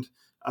opened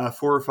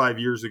 4 or 5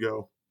 years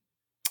ago.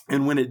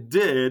 And when it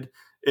did,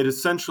 it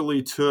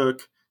essentially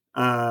took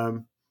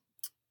 2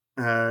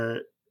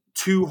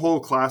 whole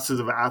classes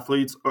of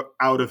athletes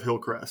out of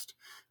Hillcrest,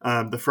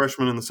 the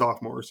freshmen and the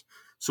sophomores.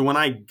 So when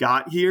I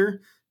got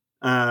here,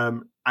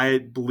 I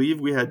believe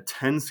we had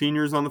 10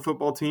 seniors on the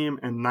football team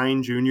and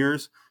 9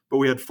 juniors, but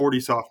we had 40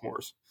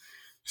 sophomores.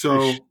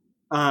 So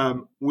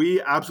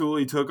we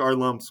absolutely took our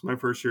lumps my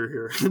first year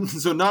here.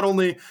 So not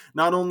only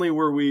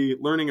were we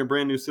learning a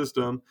brand new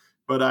system,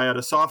 but I had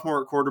a sophomore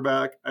at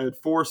quarterback. I had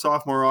 4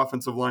 sophomore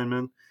offensive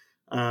linemen.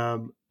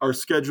 Our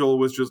schedule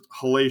was just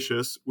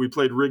hellacious. We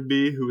played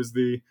Rigby, who was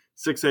the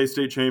 6A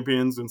state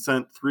champions, and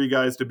sent 3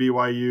 guys to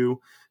BYU.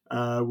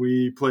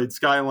 We played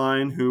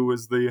Skyline, who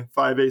was the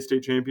 5A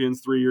state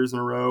champions 3 years in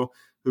a row,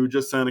 who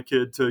just sent a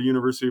kid to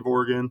University of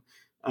Oregon.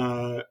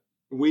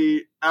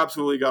 We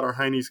absolutely got our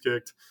heinies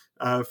kicked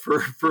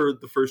for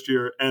the first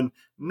year. And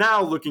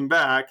now looking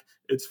back,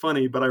 it's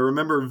funny, but I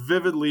remember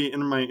vividly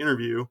in my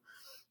interview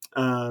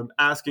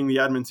asking the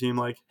admin team,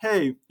 like,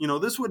 hey,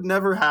 this would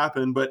never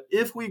happen, but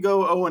if we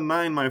go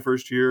 0-9 my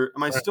first year,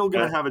 am I still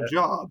going to have a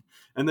job?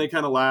 And they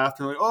kind of laughed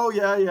and like, oh,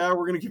 yeah,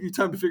 we're going to give you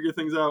time to figure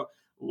things out.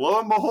 Lo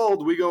and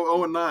behold, we go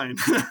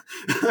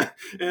 0-9.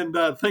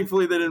 And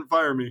thankfully they didn't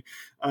fire me.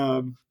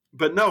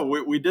 But no,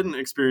 we didn't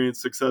experience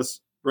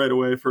success right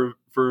away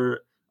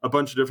for a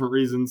bunch of different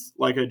reasons,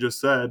 like I just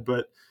said.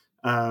 But,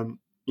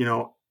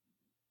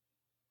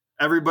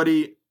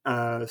 everybody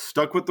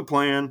stuck with the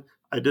plan.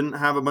 I didn't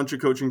have a bunch of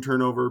coaching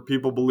turnover.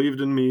 People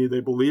believed in me. They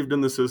believed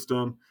in the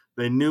system.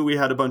 They knew we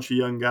had a bunch of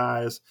young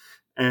guys.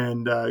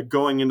 And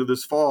going into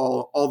this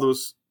fall, all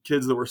those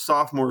kids that were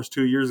sophomores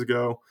 2 years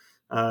ago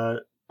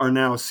are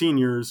now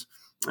seniors.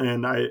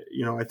 And I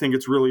think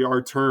it's really our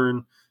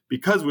turn,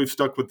 because we've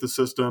stuck with the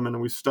system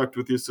and we've stuck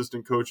with the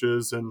assistant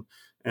coaches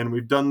and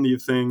we've done the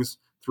things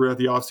throughout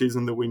the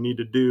offseason that we need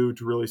to do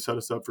to really set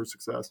us up for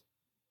success.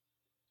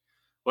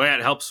 Well, yeah,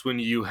 it helps when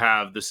you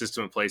have the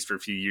system in place for a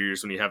few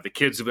years, when you have the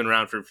kids who've been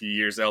around for a few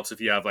years. It helps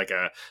if you have like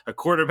a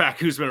quarterback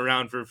who's been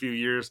around for a few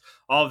years.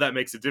 All of that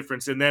makes a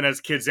difference. And then as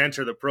kids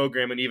enter the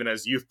program, and even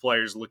as youth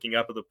players looking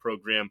up at the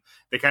program,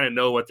 they kind of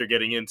know what they're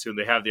getting into, and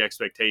they have the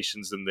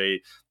expectations, and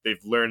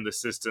they've learned the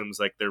systems,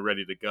 like they're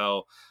ready to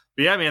go.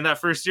 But yeah, man, that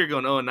first year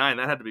going 0-9,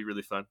 that had to be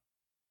really fun.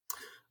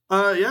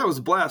 Yeah, it was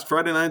a blast.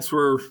 Friday nights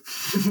were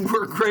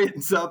were great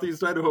in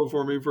Southeast Idaho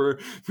for me for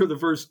the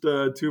first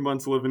 2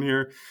 months living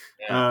here.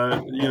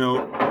 Yeah.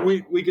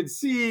 We could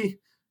see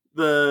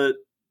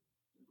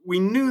we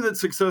knew that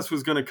success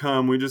was going to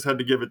come. We just had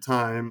to give it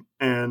time.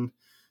 And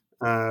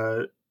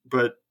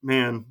but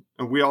man,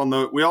 we all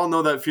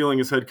know that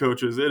feeling as head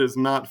coaches. It is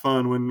not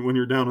fun when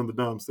you're down in the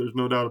dumps. There's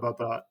no doubt about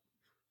that.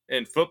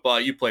 In football,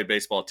 you played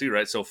baseball too,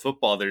 right? So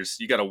football,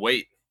 you got to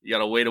wait. You got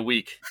to wait a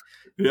week.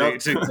 Yep.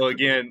 To go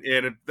again.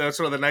 And that's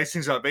one of the nice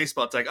things about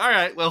baseball. It's like, all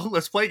right, well,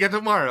 let's play again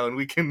tomorrow, and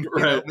we can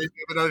maybe have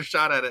another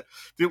shot at it.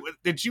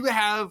 Did you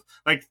have,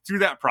 like, through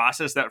that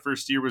process, that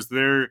first year,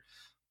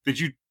 did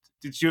you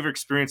ever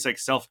experience like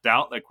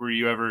self-doubt? Like, were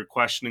you ever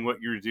questioning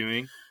what you were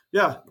doing?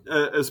 Yeah,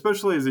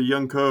 especially as a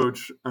young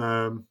coach.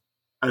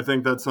 I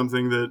think that's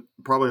something that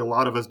probably a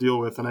lot of us deal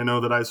with, and I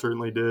know that I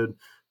certainly did.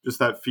 Just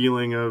that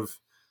feeling of,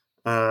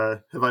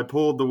 have I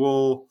pulled the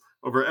wool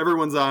over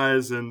everyone's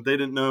eyes, and they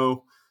didn't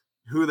know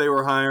who they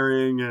were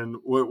hiring, and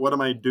what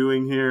am I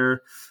doing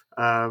here?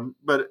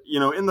 But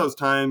in those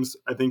times,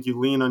 I think you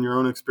lean on your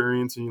own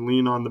experience, and you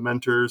lean on the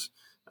mentors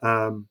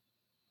that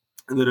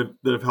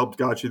have helped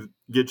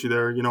get you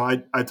there.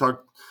 I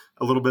talked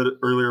a little bit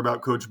earlier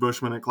about Coach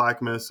Bushman at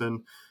Clackamas,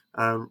 and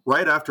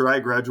right after I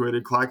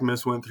graduated,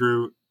 Clackamas went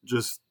through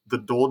just the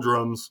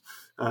doldrums.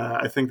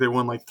 I think they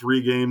won like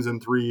 3 games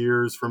in 3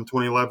 years from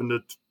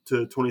 2011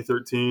 to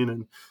 2013,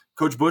 and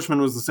Coach Bushman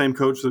was the same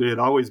coach that he had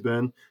always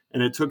been,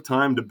 and it took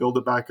time to build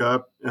it back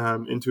up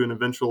into an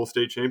eventual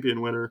state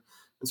champion winner.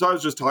 And so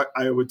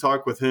I would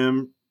talk with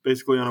him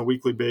basically on a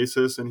weekly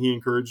basis, and he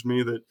encouraged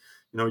me that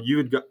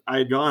I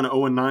had gone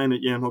 0-9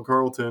 at Yamhill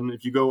Carleton.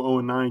 If you go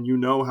 0-9, you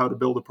know how to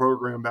build a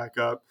program back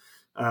up,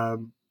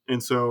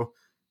 and so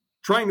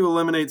trying to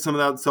eliminate some of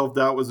that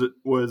self-doubt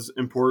was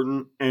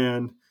important.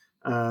 And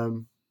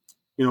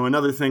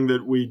another thing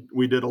that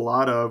we did a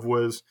lot of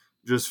was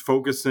just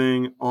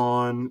focusing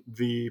on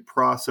the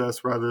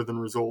process rather than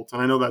results.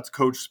 And I know that's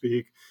coach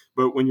speak,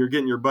 but when you're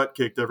getting your butt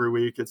kicked every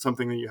week, it's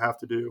something that you have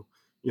to do.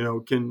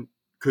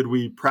 Could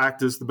we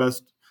practice to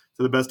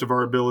the best of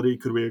our ability?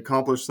 Could we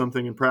accomplish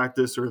something in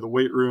practice or the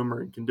weight room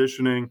or in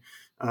conditioning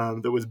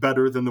that was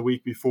better than the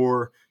week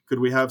before? Could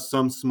we have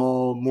some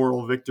small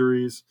moral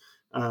victories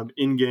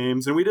in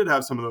games? And we did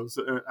have some of those.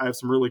 I have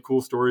some really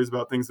cool stories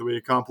about things that we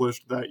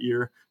accomplished that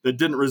year that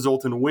didn't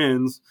result in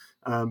wins,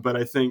 but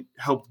I think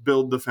helped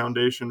build the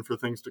foundation for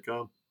things to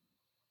come.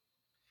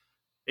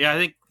 Yeah, I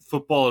think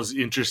football is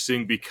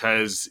interesting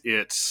because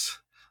it's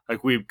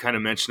like we kind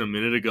of mentioned a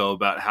minute ago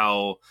about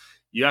how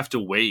you have to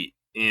wait,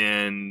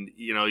 and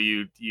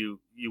you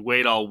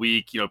wait all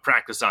week.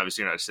 Practice,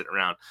 obviously you're not sitting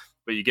around,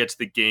 but you get to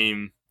the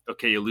game.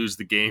 Okay, you lose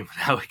the game.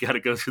 Now we got to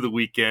go through the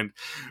weekend.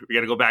 We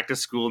got to go back to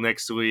school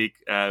next week.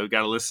 We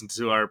got to listen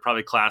to our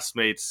probably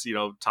classmates,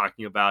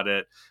 talking about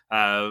it.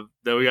 Then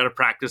we got to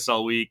practice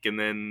all week, and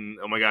then,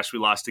 oh my gosh, we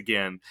lost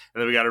again. And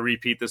then we got to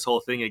repeat this whole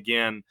thing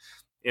again.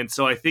 And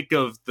so I think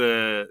of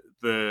I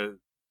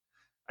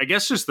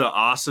guess just the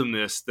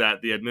awesomeness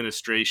that the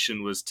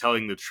administration was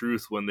telling the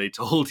truth when they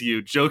told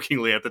you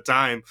jokingly at the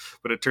time,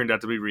 but it turned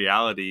out to be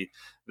reality,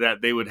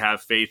 that they would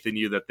have faith in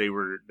you, that they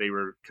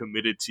were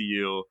committed to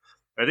you.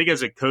 I think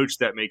as a coach,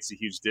 that makes a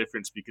huge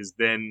difference, because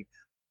then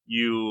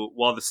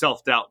while the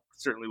self-doubt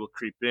certainly will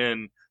creep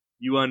in,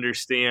 you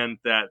understand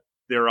that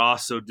they're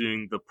also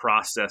doing the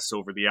process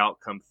over the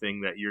outcome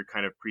thing that you're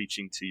kind of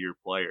preaching to your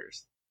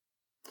players.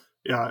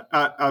 Yeah,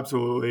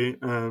 absolutely.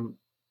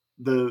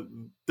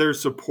 Their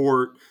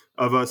support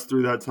of us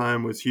through that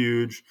time was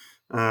huge,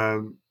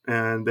 and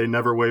they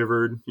never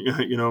wavered.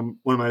 One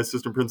of my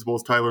assistant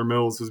principals, Tyler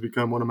Mills, has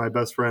become one of my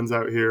best friends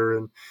out here,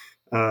 and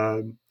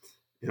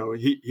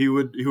he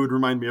would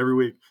remind me every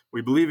week,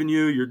 we believe in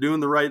you. You're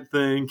doing the right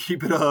thing.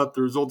 Keep it up.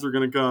 The results are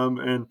going to come.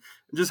 And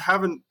just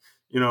having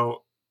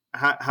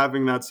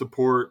that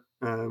support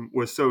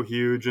was so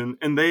huge.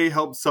 And they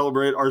helped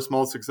celebrate our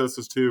small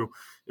successes too.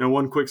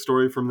 One quick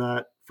story from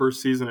that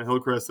first season at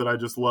Hillcrest that I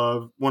just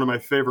love. One of my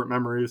favorite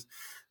memories.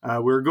 We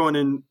were going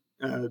in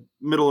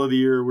middle of the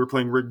year. We were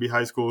playing Rigby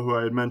High School, who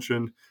I had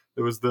mentioned.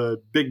 It was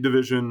the big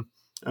division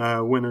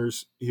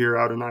winners here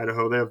out in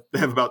Idaho. They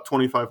have about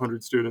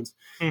 2,500 students,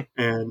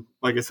 and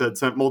like I said,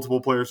 sent multiple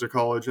players to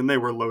college, and they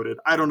were loaded.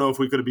 I don't know if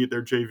we could have beat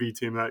their JV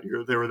team that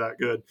year; they were that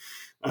good.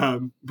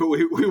 But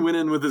we went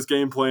in with this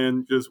game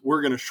plan: just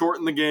we're going to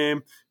shorten the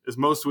game as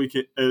best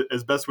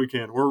we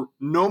can. We're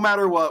no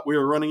matter what, we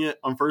were running it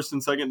on first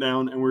and second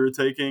down, and we were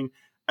taking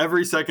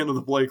every second of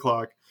the play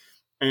clock,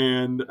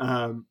 and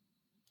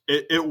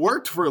it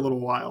worked for a little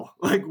while.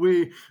 Like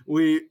we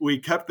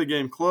kept the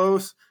game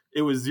close.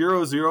 It was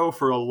 0-0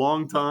 for a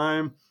long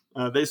time.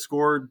 They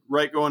scored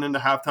right going into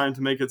halftime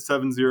to make it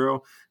 7-0.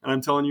 And I'm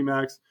telling you,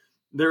 Max,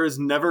 there has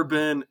never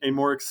been a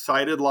more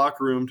excited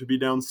locker room to be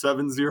down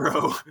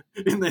 7-0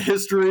 in the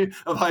history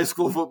of high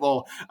school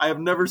football. I have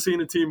never seen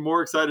a team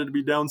more excited to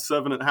be down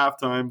 7 at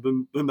halftime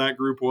than that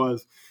group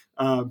was.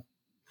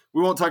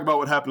 We won't talk about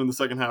what happened in the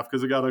second half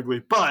because it got ugly,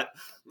 but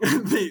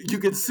you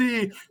could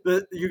see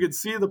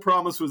the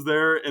promise was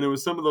there, and it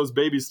was some of those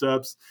baby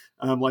steps,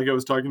 like I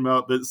was talking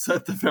about, that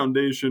set the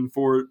foundation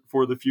for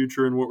the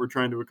future and what we're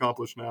trying to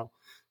accomplish now.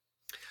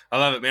 I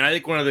love it, man. I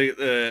think one of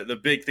the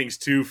big things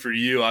too for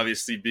you,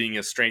 obviously being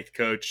a strength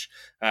coach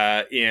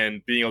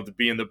and being able to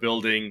be in the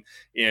building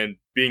and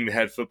being the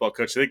head football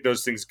coach, I think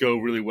those things go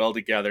really well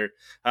together.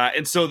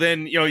 And so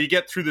then, you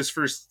get through this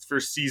first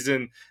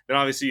season, then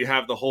obviously you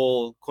have the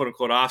whole quote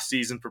unquote off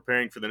season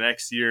preparing for the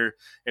next year.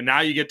 And now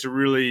you get to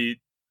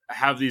really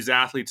have these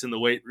athletes in the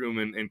weight room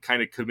and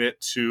kind of commit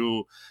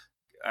to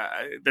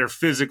their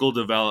physical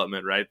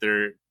development, right?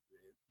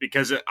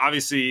 Because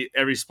obviously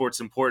every sport's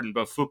important,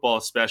 but football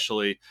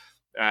especially,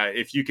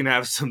 if you can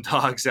have some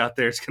dogs out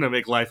there, it's going to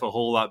make life a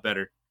whole lot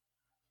better.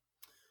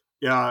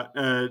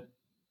 Yeah.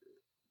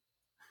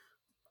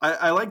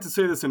 I like to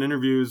say this in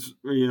interviews,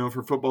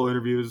 for football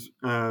interviews.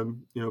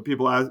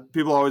 People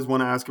always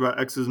want to ask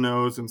about X's and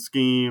O's and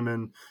scheme,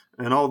 and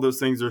all of those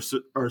things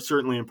are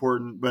certainly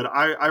important. But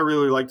I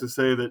really like to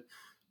say that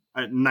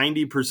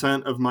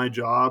 90% of my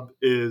job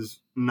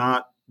is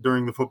not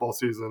during the football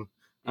season.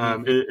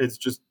 It's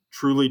just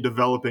truly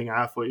developing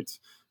athletes.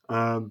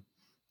 I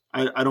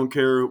don't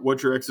care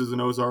what your X's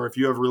and O's are. If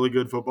you have really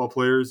good football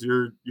players,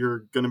 you're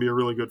going to be a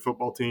really good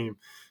football team.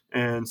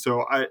 And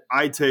so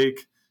I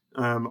take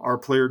our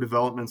player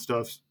development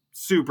stuff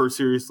super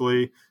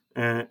seriously,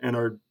 and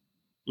our,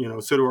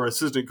 so do our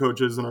assistant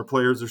coaches, and our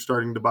players are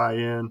starting to buy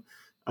in.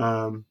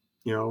 I've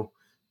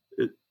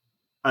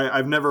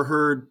never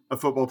heard a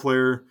football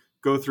player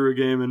go through a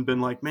game and been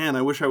like, man,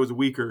 I wish I was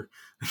weaker.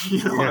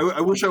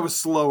 I wish I was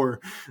slower.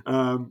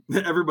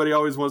 Everybody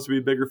always wants to be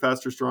bigger,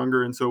 faster,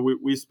 stronger. And so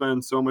we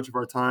spend so much of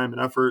our time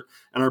and effort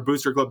and our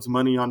booster club's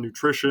money on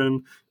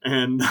nutrition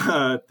and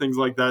things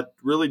like that,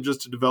 really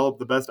just to develop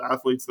the best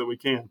athletes that we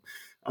can.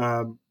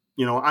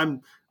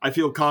 I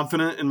feel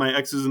confident in my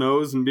X's and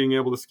O's and being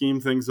able to scheme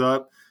things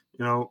up,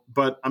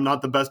 but I'm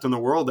not the best in the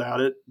world at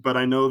it. But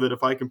I know that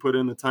if I can put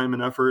in the time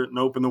and effort and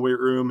open the weight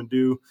room and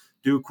do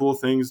cool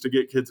things to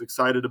get kids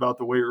excited about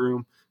the weight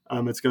room,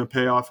 it's going to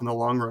pay off in the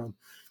long run.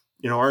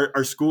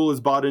 Our school has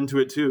bought into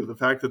it too. The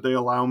fact that they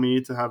allow me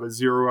to have a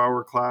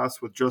 0-hour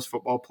class with just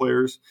football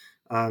players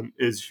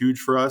is huge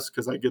for us,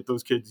 because I get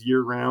those kids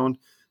year round,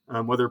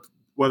 whether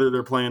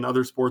they're playing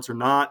other sports or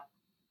not.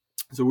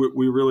 So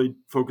we really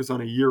focus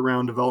on a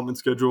year-round development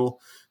schedule.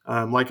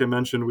 Like I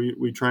mentioned,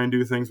 we try and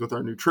do things with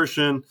our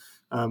nutrition,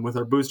 with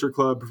our booster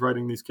club,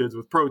 providing these kids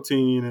with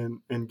protein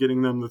and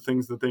getting them the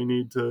things that they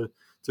need to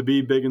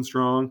be big and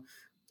strong.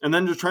 And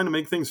then just trying to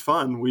make things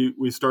fun.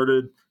 We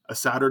started a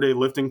Saturday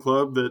lifting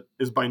club that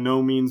is by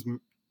no means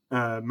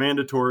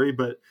mandatory,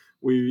 but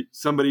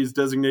somebody's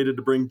designated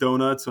to bring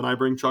donuts, and I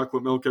bring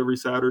chocolate milk every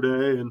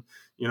Saturday. And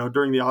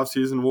during the off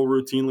season, we'll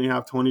routinely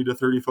have 20 to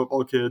 30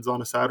 football kids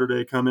on a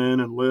Saturday come in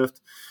and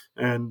lift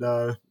and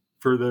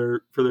for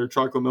their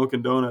chocolate milk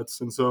and donuts.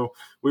 And so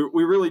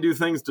we really do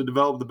things to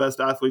develop the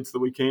best athletes that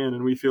we can.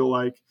 And we feel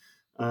like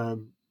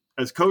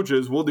as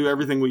coaches, we'll do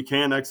everything we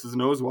can X's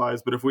and O's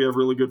wise, but if we have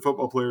really good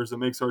football players, it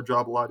makes our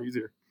job a lot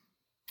easier.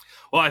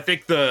 Well, I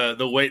think the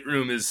weight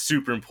room is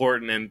super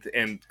important,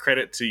 and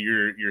credit to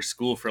your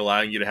school for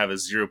allowing you to have a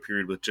 0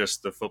 period with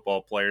just the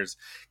football players.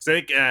 Because I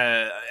think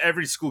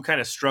every school kind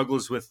of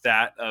struggles with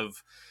that.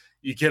 Of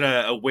you get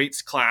a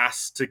weights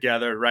class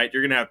together, right?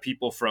 You're going to have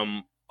people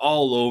from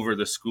all over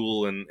the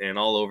school and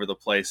all over the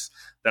place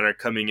that are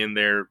coming in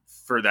there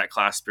for that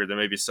class period. There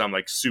may be some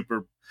like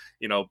super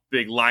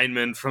big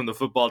lineman from the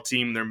football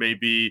team. There may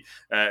be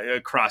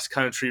a cross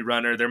country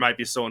runner. There might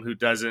be someone who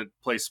doesn't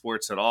play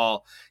sports at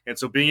all. And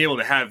so being able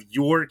to have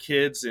your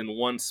kids in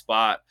one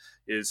spot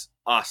is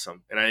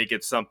awesome. And I think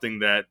it's something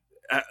that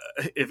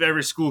if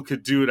every school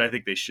could do it, I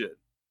think they should.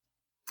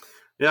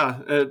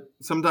 Yeah.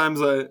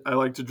 Sometimes I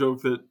like to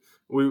joke that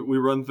we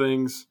run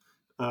things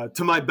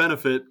to my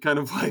benefit, kind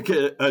of like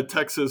a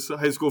Texas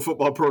high school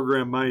football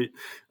program might.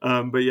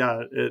 But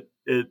yeah,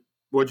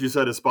 what you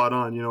said is spot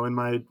on. In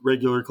my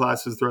regular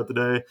classes throughout the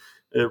day,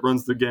 it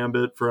runs the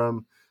gambit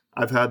from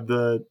I've had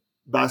the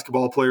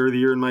basketball player of the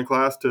year in my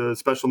class to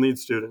special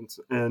needs students,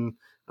 and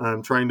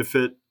trying to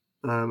fit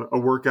a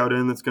workout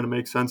in that's going to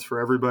make sense for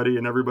everybody,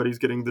 and everybody's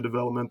getting the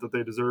development that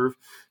they deserve,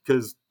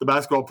 because the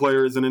basketball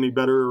player isn't any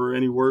better or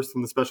any worse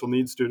than the special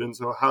needs student.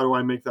 So how do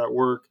I make that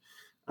work?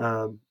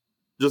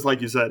 Just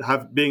like you said,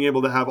 being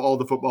able to have all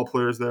the football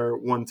players there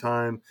at one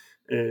time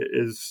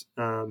is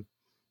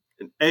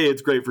A,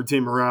 it's great for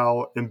team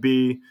morale, and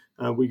B,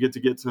 we get to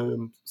get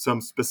some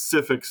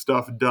specific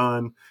stuff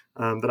done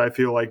that I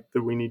feel like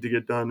that we need to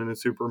get done, and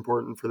it's super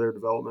important for their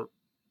development.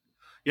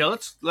 Yeah,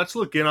 let's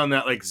look in on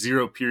that like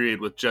zero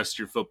period with just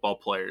your football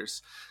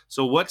players.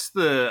 So what's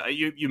the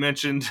you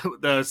mentioned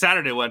the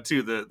Saturday one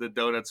too, the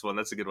donuts one.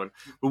 That's a good one.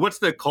 But what's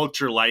the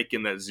culture like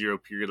in that zero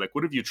period? Like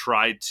what have you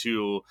tried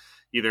to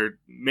either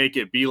make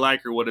it be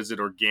like, or what does it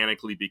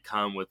organically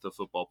become with the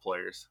football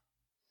players?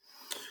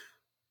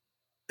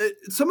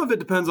 Some of it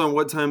depends on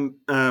what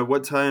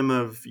time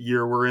of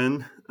year we're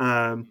in.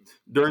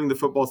 During the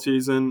football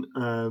season,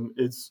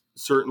 it's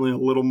certainly a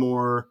little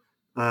more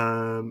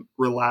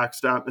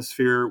relaxed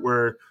atmosphere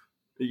where,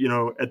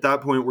 at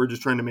that point we're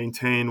just trying to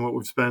maintain what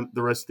we've spent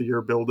the rest of the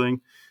year building.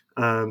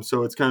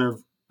 So it's kind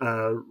of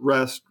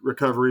rest,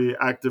 recovery,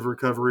 active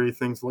recovery,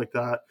 things like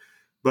that.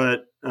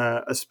 But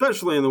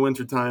especially in the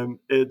wintertime,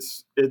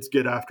 it's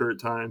get after it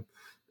time.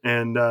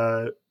 And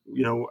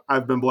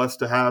I've been blessed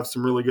to have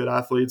some really good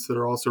athletes that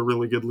are also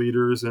really good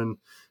leaders, and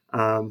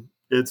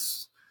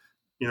it's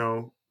you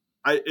know,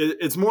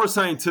 it's more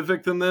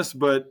scientific than this.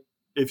 But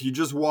if you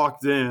just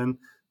walked in,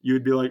 you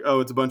would be like, oh,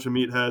 it's a bunch of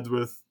meatheads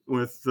with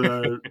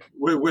the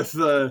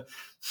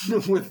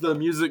with the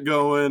music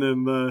going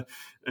and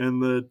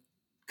the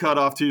cut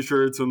off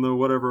t-shirts and the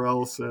whatever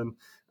else, and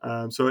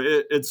so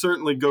it's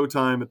certainly go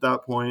time at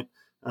that point,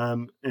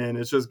 and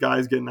it's just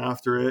guys getting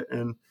after it.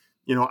 And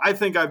I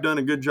think I've done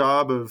a good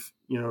job of,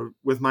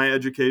 with my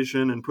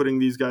education and putting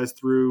these guys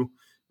through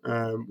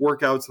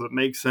workouts that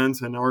make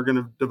sense and are going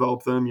to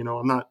develop them.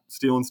 I'm not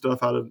stealing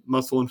stuff out of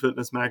Muscle and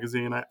Fitness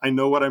magazine. I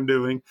know what I'm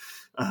doing.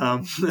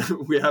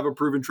 We have a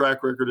proven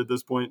track record at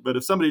this point. But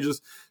if somebody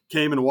just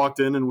came and walked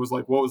in and was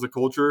like, what was the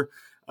culture?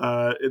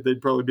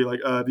 They'd probably be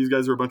like, these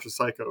guys are a bunch of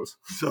psychos.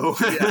 So,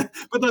 yeah.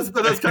 but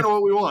that's kind of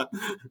what we want.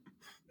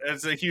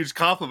 That's a huge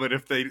compliment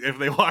if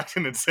they walked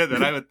in and said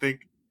that, I would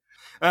think.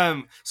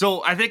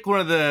 So I think one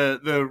of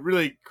the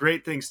really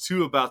great things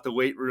too about the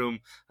weight room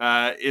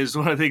is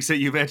one of the things that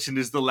you mentioned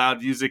is the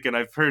loud music, and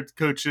I've heard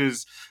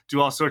coaches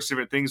do all sorts of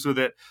different things with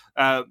it.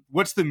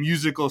 What's the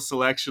musical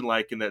selection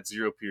like in that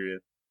zero period?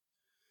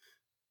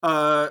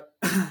 I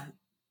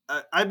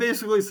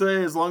basically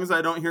say as long as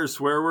I don't hear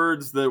swear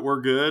words that we're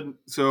good.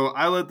 So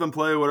I let them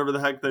play whatever the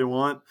heck they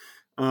want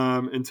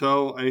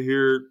until I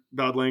hear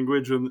bad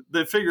language, and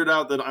they figured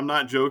out that I'm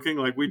not joking.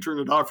 Like we turned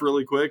it off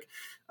really quick.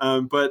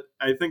 But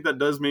I think that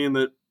does mean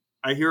that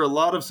I hear a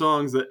lot of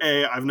songs that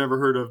I've never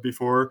heard of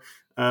before.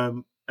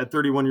 At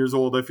 31 years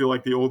old, I feel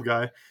like the old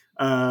guy.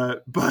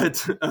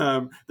 But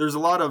there's a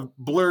lot of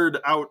blurred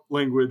out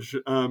language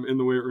in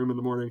the weight room in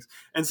the mornings.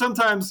 And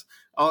sometimes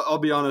I'll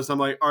be honest, I'm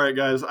like, all right,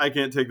 guys, I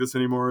can't take this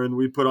anymore. And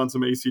we put on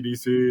some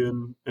AC/DC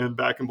and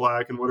Back in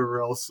Black and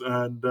whatever else.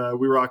 And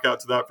we rock out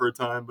to that for a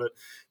time. But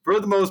for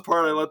the most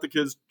part, I let the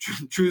kids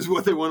choose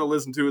what they want to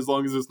listen to as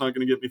long as it's not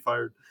going to get me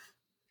fired.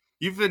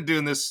 You've been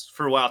doing this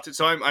for a while too.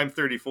 So I'm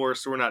 34,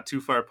 so we're not too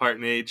far apart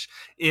in age.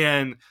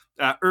 And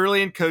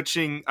early in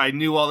coaching, I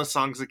knew all the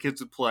songs the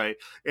kids would play.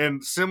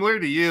 And similar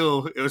to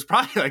you, it was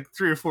probably like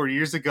 3 or 4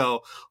 years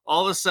ago.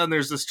 All of a sudden,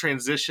 there's this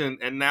transition,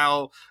 and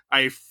now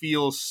I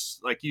feel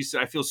like you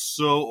said, I feel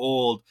so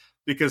old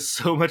because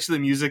so much of the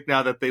music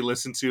now that they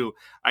listen to,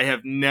 I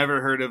have never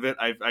heard of it.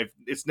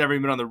 It's never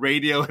even been on the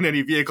radio in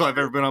any vehicle I've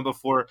ever been on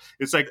before.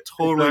 It's like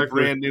totally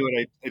brand new,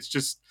 and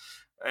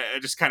I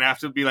just kind of have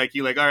to be like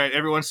you, like, all right,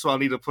 every once in a while I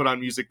need to put on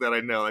music that I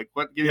know. Like,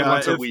 give me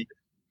once a week.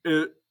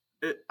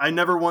 I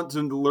never want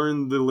to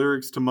learn the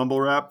lyrics to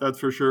mumble rap, that's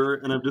for sure.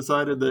 And I've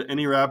decided that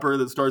any rapper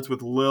that starts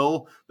with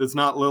Lil, that's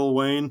not Lil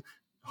Wayne,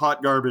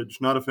 hot garbage,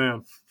 not a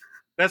fan.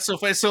 That's so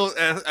funny. So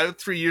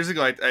 3 years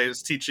ago, I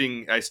was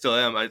teaching, I still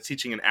am, I was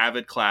teaching an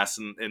Avid class,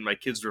 and my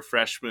kids were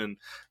freshmen.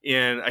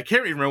 And I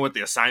can't even remember what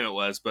the assignment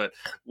was, but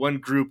one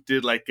group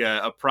did like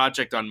a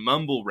project on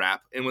mumble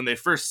rap. And when they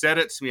first said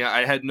it to me,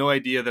 I had no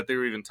idea that they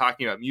were even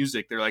talking about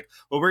music. They're like,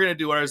 well, we're going to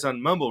do ours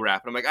on mumble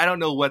rap. And I'm like, I don't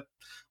know what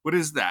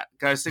is that?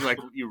 Guys think like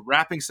you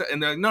rapping stuff,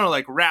 and they're like, no,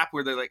 like rap,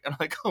 where they're like, I'm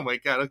like, oh my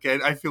God, okay,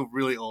 I feel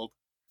really old.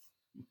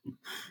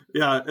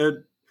 Yeah,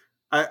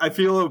 I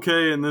feel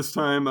okay in this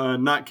time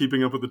not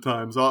keeping up with the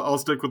times. I'll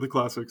stick with the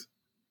classics.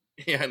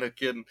 Yeah, no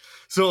kidding.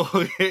 So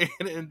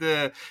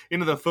into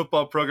the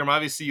football program,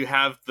 obviously you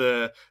have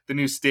the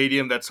new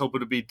stadium that's hoping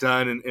to be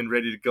done and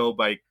ready to go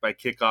by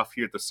kickoff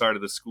here at the start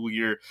of the school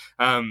year.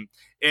 And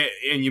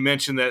you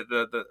mentioned that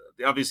the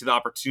obviously the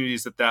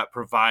opportunities that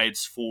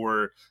provides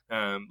for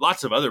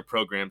lots of other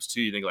programs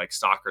too. You think like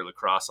soccer,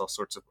 lacrosse, all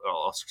sorts of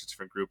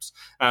different groups.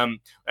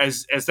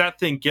 As that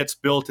thing gets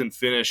built and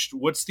finished,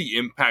 what's the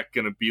impact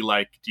going to be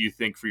like, do you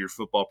think, for your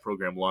football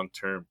program long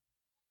term?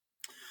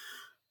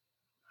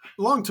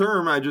 Long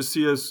term, I just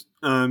see us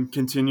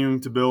continuing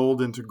to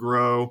build and to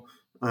grow.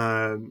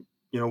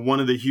 One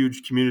of the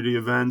huge community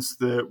events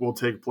that will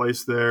take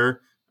place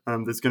there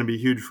that's going to be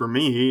huge for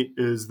me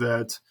is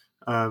that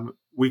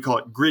we call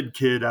it Grid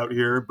Kid out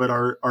here, but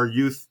our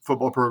youth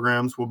football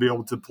programs will be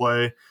able to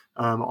play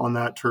on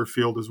that turf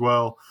field as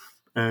well.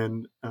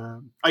 And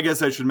I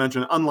guess I should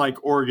mention,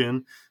 unlike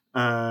Oregon,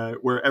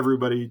 where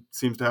everybody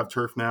seems to have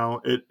turf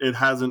now, it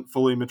hasn't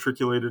fully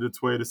matriculated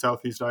its way to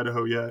Southeast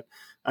Idaho yet.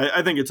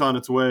 I think it's on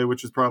its way,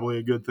 which is probably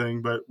a good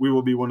thing, but we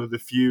will be one of the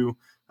few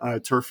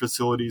turf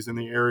facilities in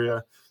the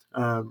area.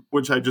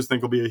 which I just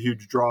think will be a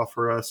huge draw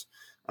for us.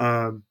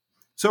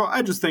 So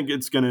I just think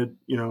it's going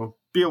to,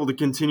 be able to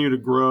continue to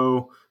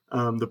grow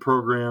the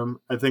program.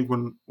 I think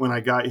when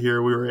I got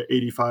here, we were at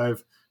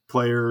 85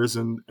 players,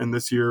 and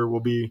this year we'll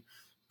be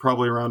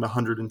probably around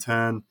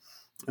 110,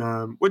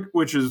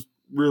 which is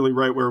really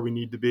right where we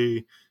need to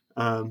be.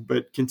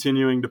 But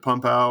continuing to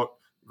pump out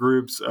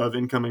groups of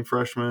incoming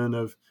freshmen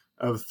of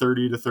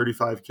 30 to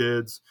 35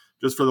 kids,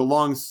 just for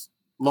the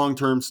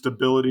long-term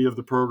stability of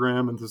the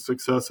program and the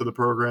success of the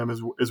program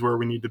is where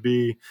we need to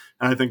be.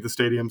 And I think the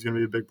stadium is going to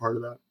be a big part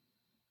of that.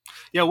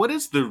 Yeah, what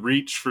is the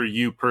reach for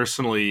you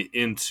personally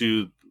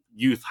into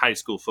youth high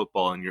school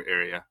football in your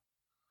area?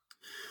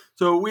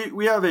 So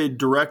we have a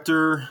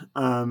director,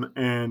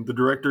 and the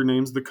director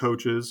names the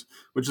coaches,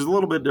 which is a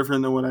little bit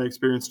different than what I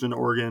experienced in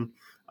Oregon.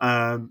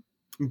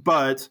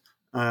 But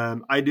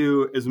I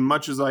do as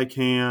much as I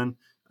can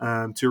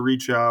to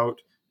reach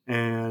out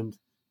and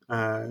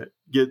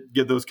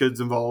get those kids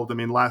involved. I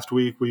mean, last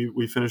week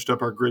we finished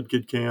up our Grid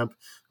Kid Camp,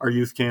 our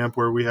youth camp,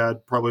 where we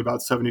had probably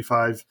about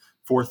 75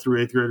 4th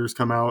through 8th graders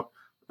come out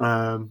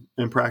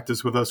and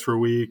practice with us for a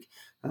week.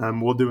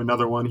 We'll do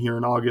another one here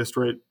in August,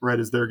 right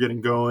as they're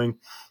getting going.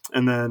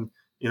 And then,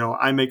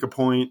 I make a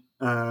point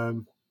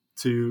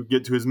to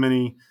get to as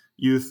many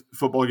youth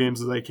football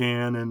games as I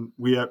can. And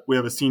we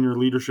have a senior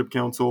leadership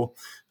council,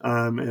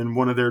 and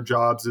one of their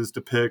jobs is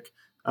to pick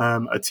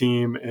a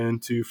team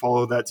and to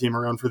follow that team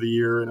around for the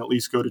year and at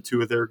least go to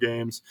 2 of their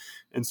games.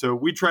 And so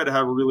we try to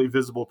have a really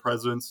visible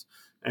presence.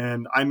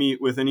 And I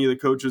meet with any of the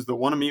coaches that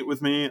want to meet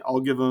with me. I'll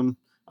give them,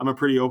 I'm a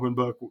pretty open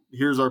book.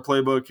 Here's our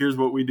playbook. Here's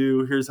what we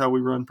do. Here's how we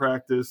run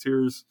practice.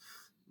 Here's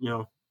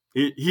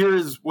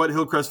what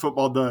Hillcrest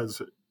football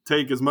does.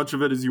 Take as much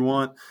of it as you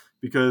want,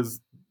 because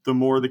the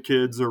more the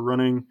kids are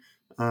running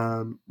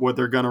what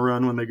they're going to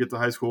run when they get to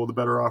high school, the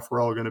better off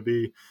we're all going to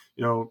be.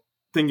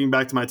 Thinking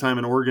back to my time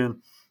in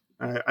Oregon,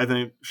 I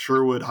think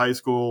Sherwood High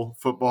School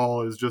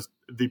football is just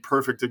the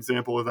perfect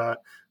example of that.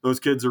 Those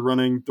kids are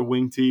running the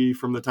wing tee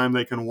from the time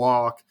they can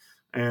walk.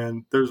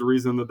 And there's a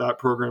reason that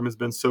program has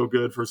been so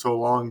good for so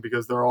long,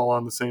 because they're all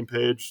on the same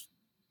page,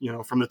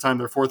 from the time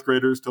they're 4th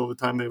graders till the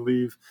time they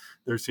leave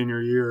their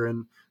senior year.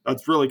 And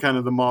that's really kind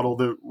of the model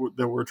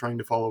that we're trying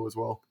to follow as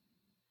well.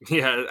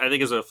 Yeah, I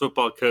think as a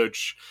football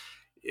coach,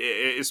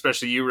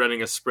 especially you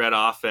running a spread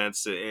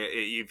offense,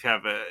 if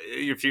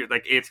your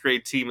like 8th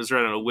grade team is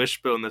running a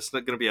wishbone, that's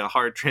not going to be a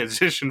hard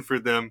transition for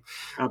them.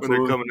 Absolutely. When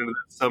they're coming into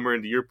that summer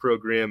into your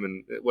program,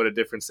 and what a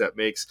difference that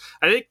makes.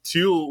 I think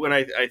too, when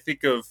I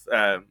think of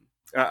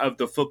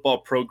the football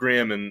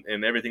program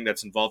and everything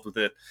that's involved with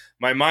it,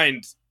 my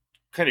mind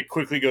kind of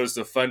quickly goes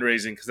to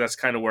fundraising, because that's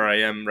kind of where I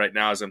am right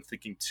now as I'm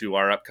thinking to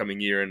our upcoming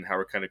year and how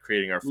we're kind of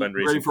creating our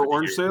fundraising. Ready for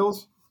orange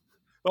sales?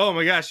 Oh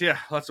my gosh, yeah,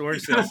 lots of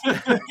orange sales.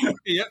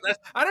 Yeah,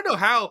 I don't know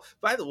how.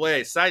 By the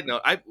way, side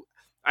note,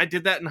 I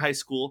did that in high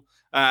school.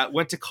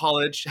 Went to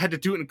college, had to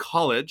do it in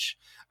college.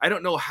 I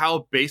don't know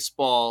how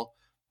baseball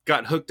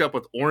got hooked up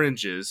with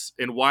oranges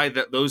and why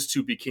those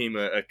two became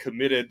a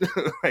committed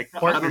partnership.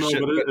 I don't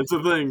know, but it's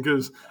a thing,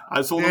 because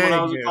I sold them when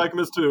I was at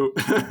Clackamas too.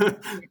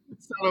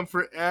 Sell them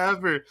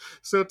forever.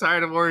 So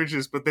tired of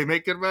oranges, but they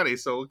make good money,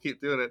 so we'll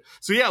keep doing it.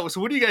 So yeah, so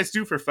what do you guys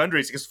do for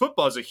fundraising? Because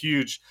football is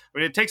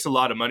it takes a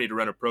lot of money to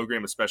run a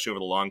program, especially over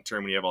the long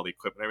term when you have all the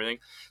equipment and everything.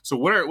 So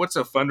what's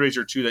a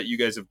fundraiser too that you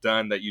guys have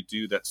done that you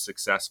do that's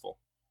successful?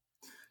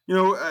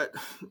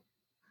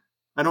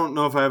 I don't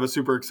know if I have a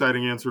super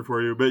exciting answer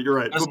for you, but you're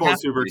right. Football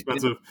is super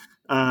expensive.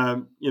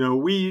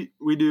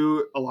 We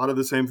do a lot of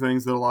the same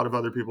things that a lot of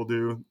other people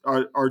do.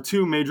 Our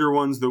 2 major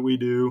ones that we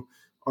do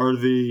are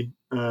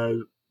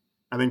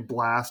I think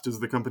Blast is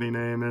the company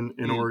name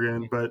in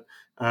Oregon, but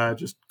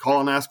just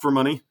call and ask for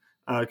money,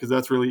 because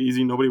that's really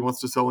easy. Nobody wants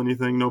to sell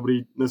anything.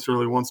 Nobody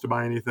necessarily wants to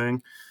buy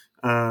anything.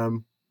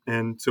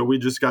 And so we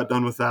just got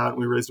done with that.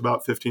 We raised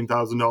about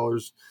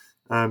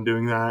 $15,000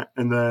 doing that.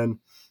 And then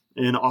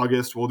in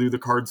August, we'll do the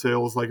card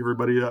sales like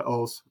everybody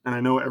else. And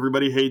I know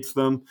everybody hates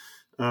them.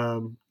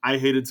 I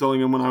hated selling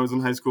them when I was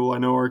in high school. I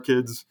know our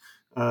kids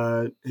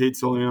hate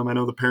selling them. I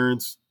know the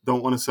parents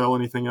don't want to sell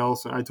anything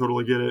else, and I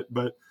totally get it.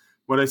 But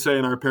what I say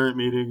in our parent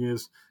meeting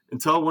is,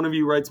 until one of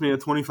you writes me a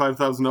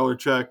 $25,000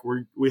 check,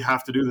 we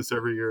have to do this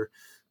every year,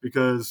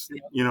 because,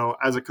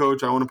 as a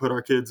coach, I want to put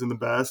our kids in the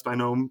best. I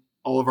know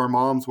all of our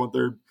moms want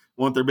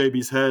their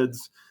babies'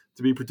 heads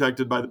to be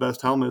protected by the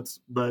best helmets,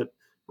 but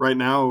right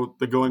now,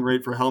 the going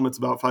rate for helmets is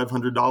about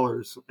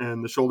 $500,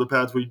 and the shoulder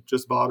pads we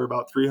just bought are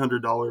about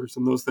 $300,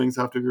 and those things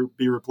have to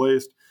be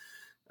replaced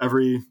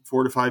every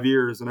 4 to 5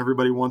 years, and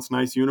everybody wants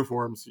nice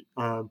uniforms.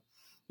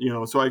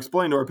 So I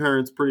explained to our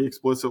parents pretty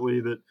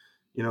explicitly that,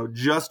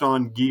 just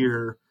on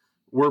gear,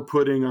 we're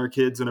putting our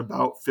kids in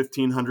about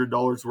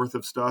 $1,500 worth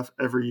of stuff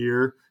every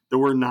year that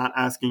we're not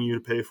asking you to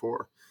pay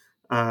for.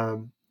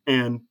 And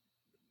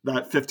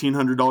that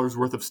 $1,500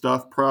 worth of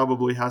stuff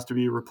probably has to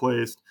be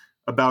replaced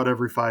about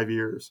every 5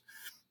 years.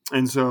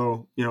 And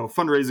so,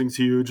 fundraising is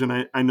huge.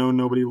 And I know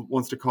nobody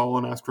wants to call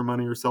and ask for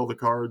money or sell the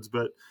cards,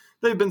 but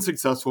they've been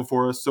successful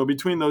for us. So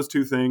between those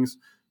 2 things,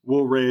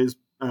 we'll raise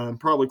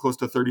probably close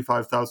to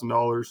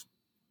 $35,000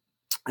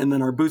 And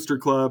then our booster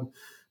club,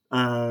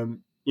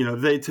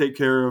 they take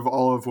care of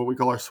all of what we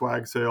call our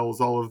swag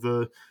sales, all of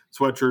the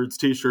sweatshirts,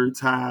 t-shirts,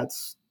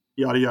 hats,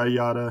 yada, yada,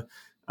 yada.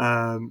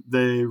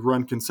 They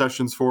run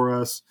concessions for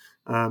us.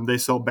 They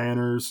sell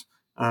banners,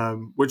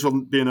 which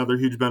will be another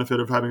huge benefit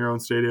of having our own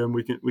stadium.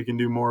 We can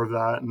do more of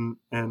that,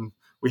 and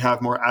we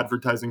have more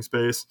advertising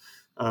space.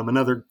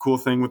 Another cool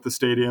thing with the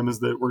stadium is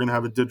that we're going to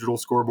have a digital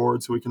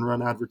scoreboard so we can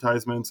run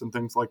advertisements and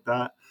things like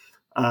that.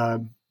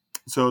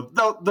 So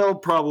they'll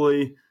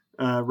probably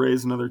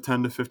raise another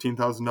 $10,000 to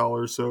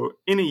 $15,000. So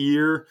in a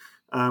year,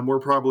 we're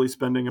probably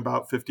spending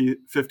about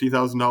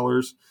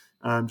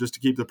 $50,000 just to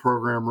keep the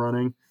program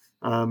running.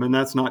 And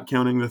that's not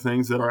counting the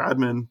things that our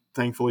admin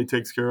thankfully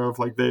takes care of.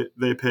 Like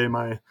they pay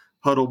my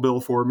huddle bill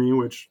for me,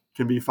 which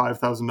can be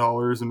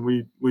 $5,000, and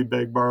we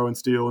beg, borrow, and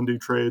steal and do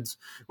trades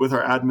with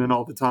our admin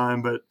all the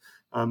time. But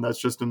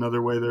that's just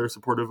another way they're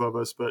supportive of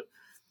us. But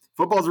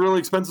football is a really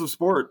expensive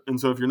sport, and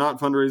so if you're not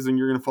fundraising,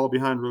 you're going to fall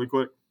behind really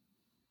quick.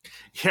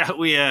 Yeah,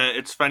 we.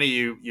 It's funny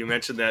you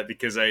mentioned that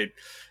because I've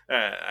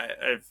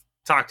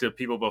talked to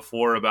people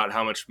before about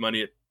how much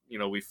money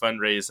we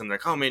fundraise, and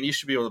like, oh man, you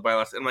should be able to buy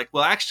less. And I'm like,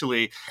 well,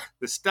 actually,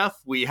 the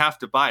stuff we have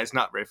to buy is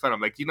not very fun.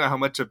 I'm like, you know how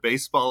much a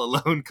baseball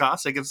alone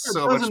costs? Like, it's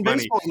so much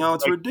money. No,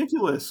 it's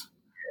ridiculous.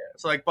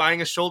 It's like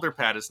buying a shoulder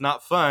pad. It's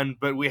not fun,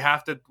 but we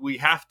have to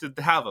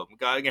have them.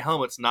 Buying a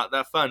helmet's not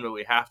that fun, but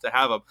we have to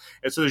have them.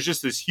 And so there's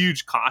just this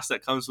huge cost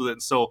that comes with it.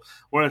 And so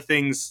one of the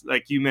things,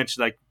 like you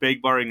mentioned, like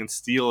beg, borrowing, and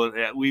steal,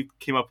 we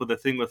came up with a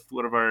thing with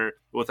our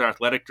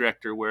athletic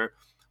director where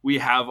we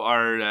have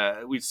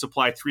we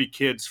supply 3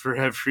 kids for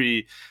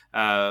every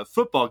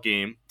football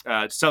game,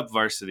 sub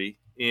varsity.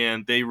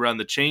 And they run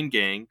the chain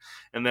gang.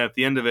 And then at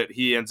the end of it,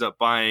 he ends up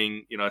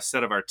buying, a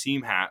set of our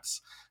team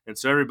hats. And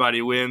so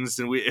everybody wins,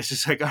 and it's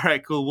just like, all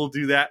right, cool, we'll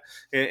do that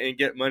and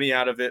get money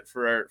out of it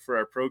for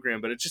our program.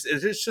 But it's just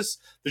there's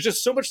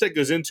just so much that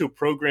goes into a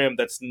program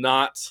that's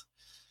not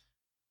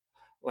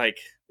like,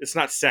 it's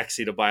not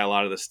sexy to buy a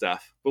lot of the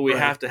stuff, but we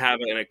have to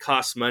have it, and it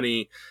costs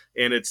money.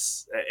 And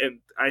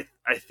I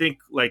think,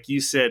 like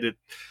you said,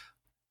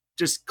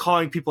 just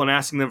calling people and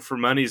asking them for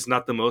money is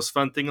not the most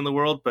fun thing in the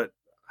world, but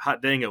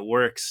hot dang, it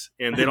works,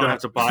 and they don't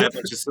have to buy a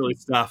bunch of silly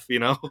stuff,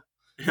 Yeah,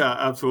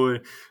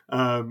 absolutely.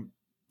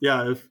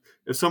 Yeah,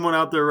 if someone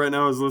out there right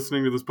now is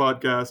listening to this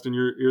podcast and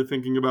you're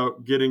thinking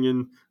about getting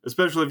in,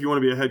 especially if you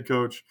want to be a head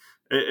coach,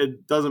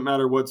 it doesn't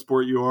matter what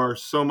sport you are.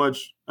 So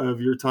much of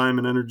your time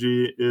and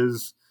energy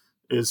is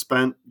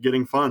spent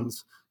getting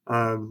funds.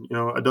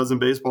 A dozen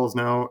baseballs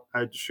now,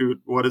 I shoot,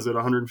 what is it,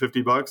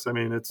 $150? I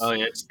mean, it's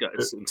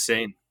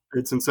insane.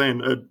 It's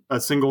insane.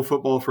 A single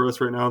football for us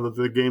right now,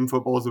 the game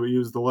footballs that we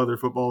use, the leather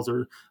footballs,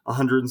 are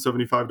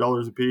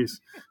 $175 a piece.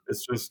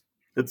 It's just,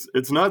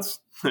 it's nuts.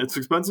 It's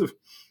expensive.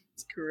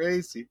 It's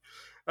crazy.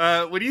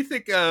 What do you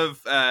think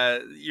of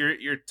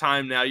your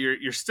time now?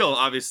 You're still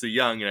obviously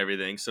young and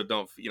everything, so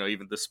don't,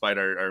 even despite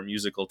our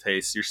musical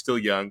tastes, you're still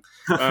young.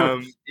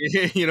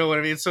 You know what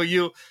I mean? So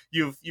you've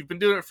been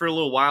doing it for a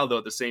little while though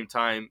at the same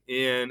time,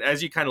 and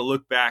as you kind of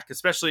look back,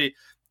 especially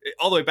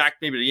all the way back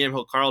maybe to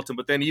Yamhill Carleton,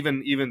 but then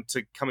even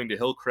to coming to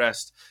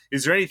Hillcrest,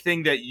 is there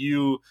anything that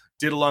you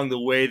did along the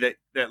way that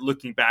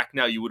looking back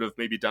now you would have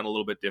maybe done a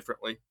little bit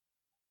differently?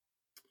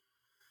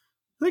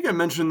 I think I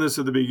mentioned this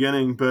at the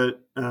beginning,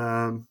 but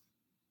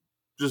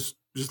just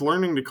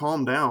learning to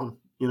calm down.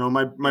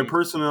 My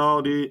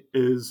personality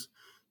is,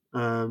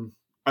 I've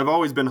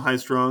always been high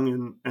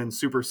strung and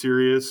super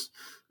serious,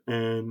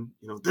 and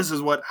this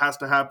is what has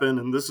to happen,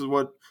 and this is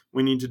what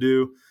we need to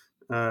do.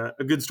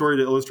 A good story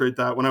to illustrate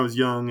that: when I was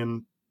young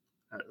and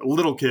a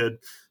little kid,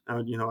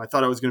 I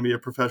thought I was going to be a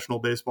professional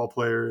baseball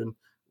player, and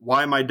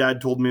why my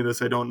dad told me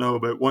this, I don't know.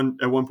 But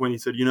at one point he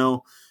said,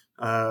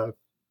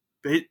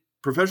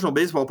 professional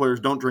baseball players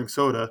don't drink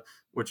soda,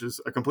 which is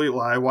a complete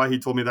lie. Why he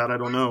told me that, I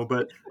don't know.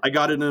 But I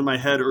got it in my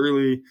head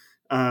early.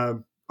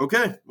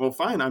 Okay, well,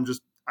 fine. I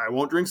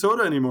won't drink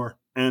soda anymore.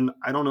 And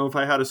I don't know if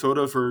I had a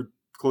soda for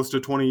close to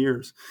 20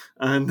 years.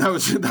 And that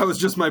was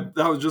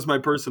just my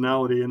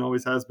personality, and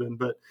always has been.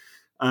 But,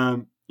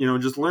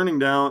 just learning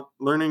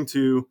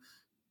to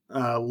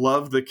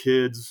love the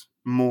kids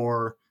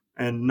more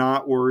and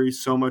not worry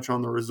so much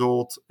on the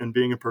result, and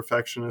being a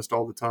perfectionist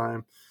all the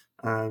time.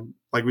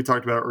 Like we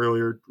talked about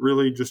earlier,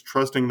 really just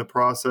trusting the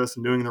process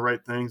and doing the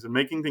right things and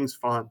making things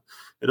fun.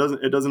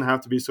 It doesn't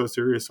have to be so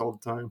serious all the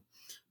time.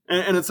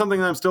 And it's something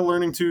that I'm still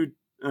learning to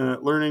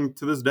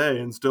this day,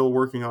 and still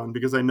working on,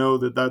 because I know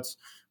that that's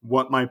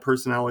what my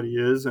personality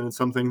is. And it's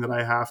something that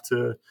I have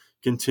to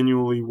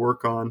continually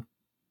work on.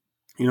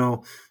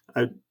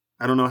 I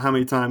don't know how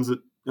many times that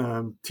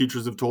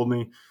teachers have told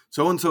me,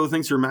 so-and-so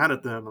thinks you're mad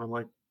at them. And I'm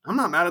like, I'm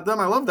not mad at them.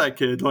 I love that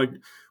kid. Like,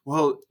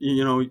 well,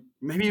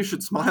 maybe you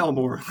should smile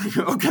more.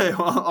 Okay,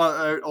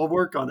 well, I'll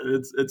work on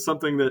it. It's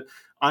something that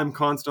I'm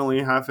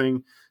constantly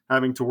having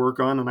to work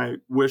on, and I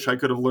wish I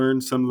could have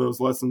learned some of those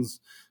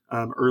lessons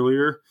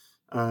earlier.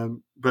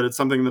 But it's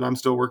something that I'm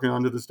still working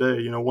on to this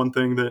day. One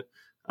thing that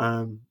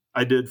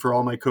I did for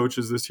all my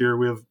coaches this year,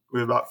 we have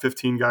about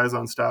 15 guys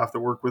on staff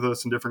that work with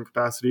us in different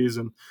capacities,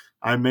 and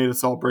I made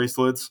us all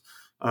bracelets.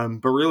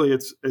 But really,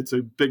 it's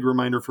a big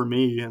reminder for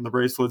me, and the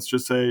bracelets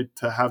just say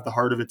to have the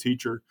heart of a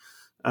teacher,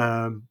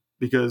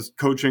 because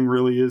coaching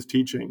really is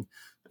teaching,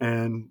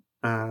 and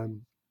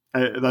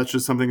that's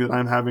just something that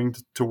I'm having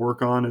to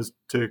work on, is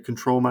to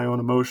control my own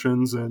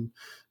emotions. And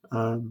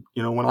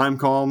when I'm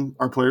calm,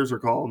 our players are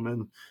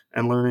calm,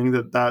 and learning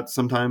that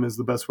sometimes is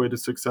the best way to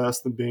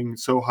success than being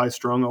so high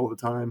strung all the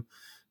time,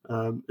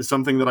 is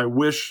something that I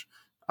wish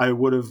I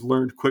would have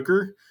learned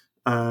quicker.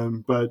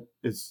 But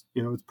it's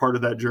part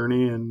of that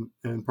journey, and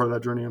part of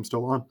that journey I'm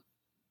still on.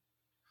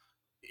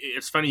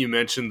 It's funny you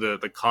mentioned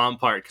the calm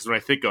part, because when I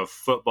think of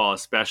football,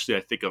 especially,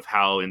 I think of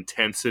how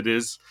intense it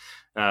is.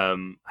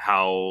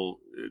 How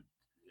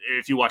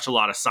if you watch a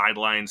lot of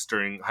sidelines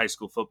during high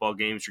school football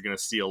games, you're going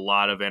to see a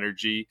lot of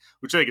energy,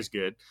 which I think is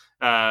good.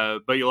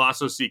 But you'll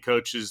also see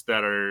coaches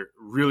that are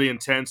really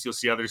intense. You'll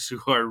see others who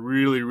are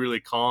really,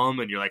 really calm,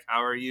 and you're like,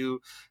 how are you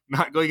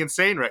not going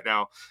insane right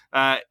now?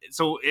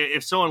 So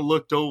if someone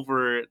looked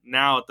over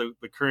now at the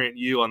current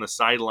you on the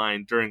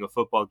sideline during a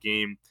football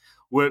game,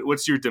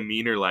 what's your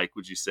demeanor like,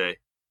 would you say?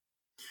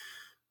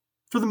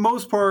 For the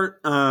most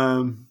part,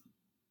 I'm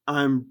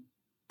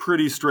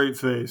pretty straight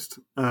faced.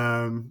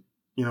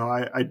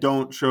 I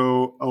don't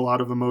show a lot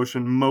of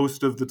emotion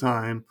most of the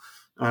time,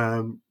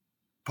 um,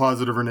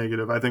 positive or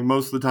negative. I think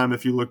most of the time,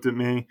 if you looked at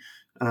me,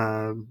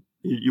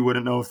 you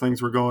wouldn't know if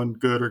things were going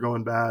good or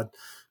going bad.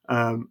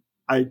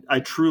 I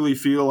truly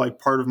feel like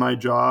part of my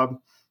job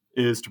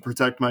is to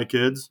protect my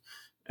kids.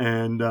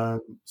 And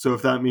so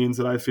if that means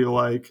that I feel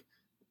like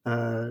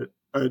uh,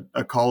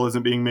 a call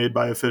isn't being made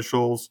by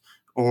officials,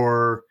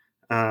 or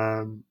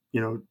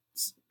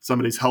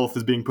somebody's health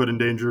is being put in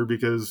danger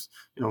because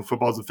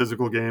football's a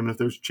physical game, and if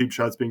there's cheap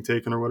shots being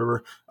taken or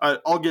whatever,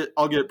 I'll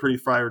get pretty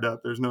fired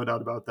up. There's no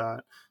doubt about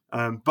that.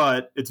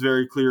 But it's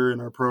very clear in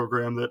our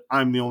program that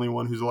I'm the only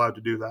one who's allowed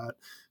to do that,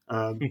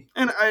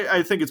 and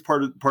I think it's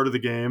part of the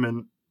game.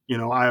 And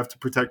I have to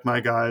protect my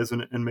guys,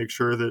 and make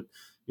sure that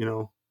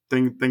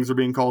things are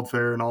being called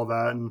fair and all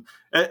that. And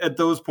at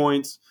those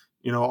points,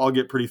 I'll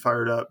get pretty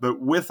fired up.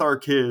 But with our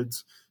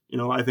kids,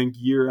 I think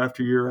year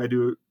after year I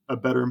do a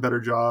better and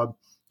better job.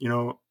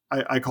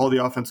 I call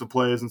the offensive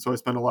plays, and so I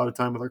spend a lot of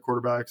time with our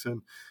quarterbacks,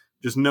 and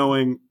just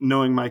knowing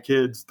my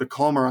kids, the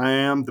calmer I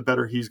am, the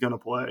better he's going to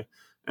play.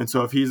 And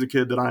so if he's a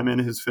kid that I'm in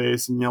his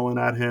face and yelling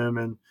at him,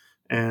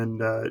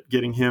 and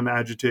getting him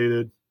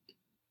agitated,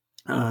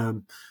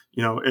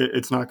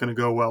 it's not going to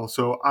go well.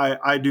 So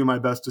I do my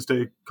best to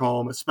stay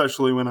calm,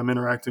 especially when I'm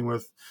interacting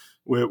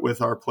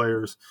with our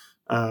players.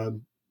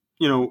 Um,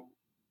 you know,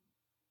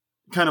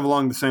 Kind of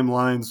along the same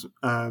lines,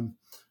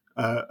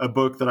 a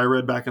book that I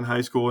read back in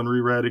high school and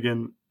reread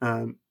again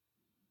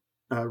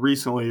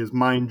recently is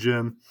Mind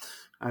Gym.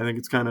 I think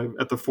it's kind of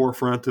at the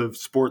forefront of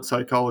sports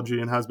psychology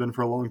and has been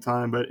for a long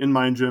time. But in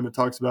Mind Gym, it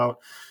talks about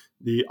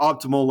the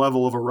optimal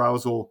level of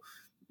arousal,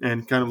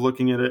 and kind of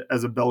looking at it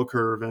as a bell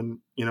curve. And,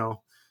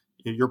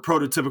 your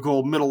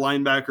prototypical middle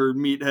linebacker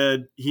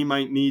meathead, he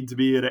might need to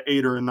be at an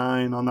 8 or a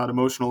 9 on that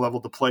emotional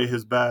level to play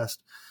his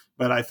best.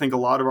 But I think a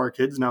lot of our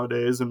kids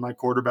nowadays, and my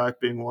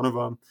quarterback being one of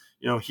them,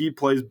 he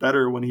plays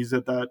better when he's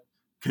at that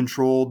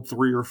controlled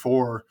 3 or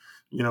 4.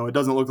 It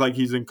doesn't look like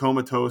he's in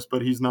comatose,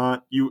 but he's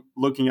not. You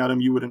looking at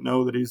him, you wouldn't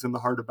know that he's in the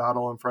heart of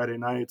battle on Friday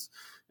nights.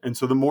 And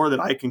so the more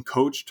that I can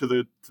coach to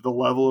the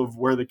level of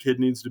where the kid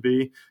needs to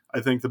be, I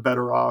think the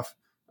better off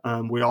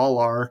we all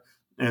are.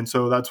 And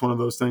so that's one of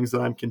those things that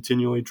I'm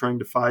continually trying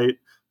to fight,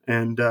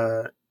 and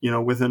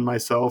within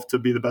myself, to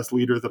be the best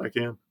leader that I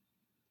can.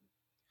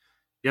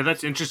 Yeah,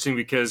 that's interesting,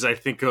 because I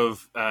think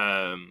of,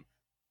 I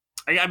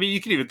mean, you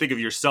can even think of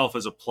yourself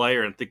as a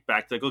player and think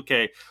back, like,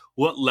 okay,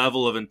 what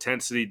level of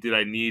intensity did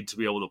I need to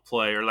be able to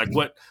play? Or like,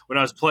 when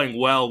I was playing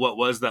well, what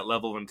was that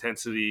level of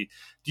intensity?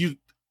 Do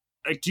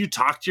you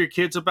talk to your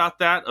kids about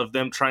that, of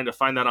them trying to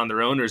find that on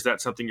their own? Or is that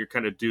something you're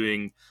kind of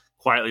doing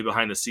quietly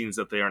behind the scenes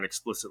that they aren't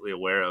explicitly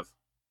aware of?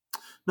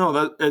 No,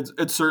 that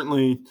it's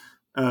certainly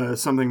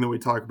something that we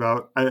talk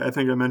about. I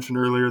think I mentioned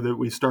earlier that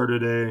we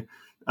started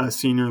a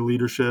senior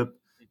leadership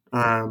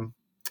um,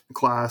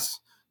 class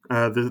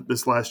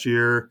this last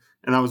year,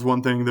 and that was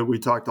one thing that we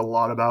talked a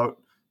lot about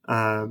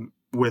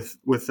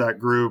with that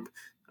group.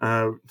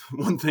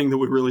 One thing that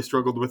we really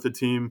struggled with the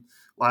team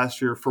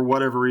last year, for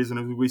whatever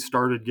reason, we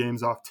started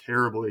games off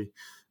terribly.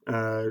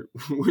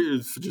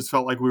 We just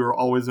felt like we were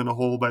always in a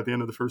hole by the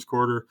end of the first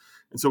quarter,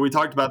 and so we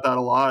talked about that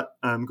a lot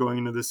going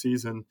into this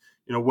season.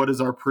 What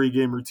does our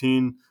pregame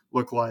routine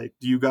look like?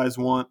 Do you guys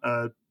want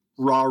a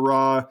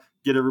rah,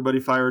 get everybody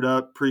fired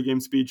up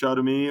pregame speech out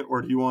of me,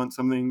 or do you want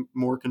something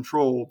more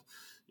controlled?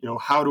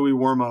 How do we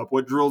warm up?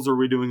 What drills are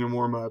we doing in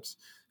warm-ups?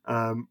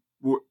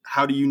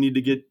 How do you need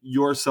to get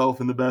yourself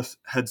in the best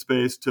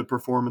headspace to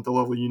perform at the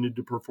level you need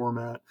to perform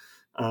at?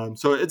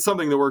 So it's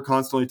something that we're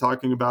constantly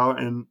talking about,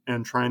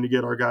 and trying to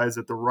get our guys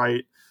at the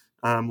right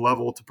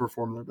level to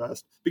perform their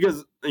best.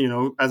 Because,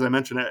 as I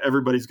mentioned,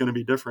 everybody's going to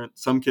be different.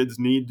 Some kids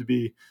need to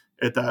be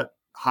at that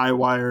high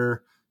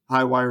wired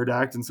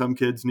act, and some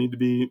kids need to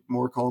be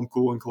more calm,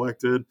 cool, and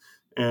collected.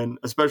 And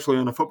especially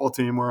on a football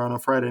team where on a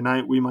Friday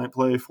night we might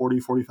play 40,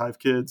 45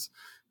 kids,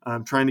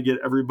 trying to get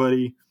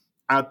everybody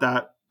at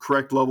that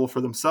correct level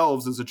for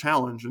themselves is a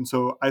challenge. And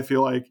so I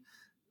feel like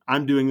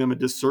I'm doing them a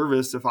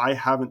disservice if I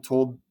haven't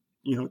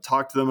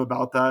talked to them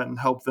about that and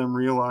helped them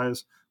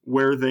realize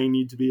where they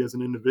need to be as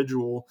an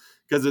individual.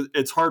 Because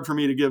it's hard for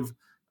me to give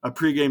a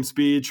pregame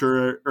speech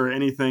or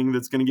anything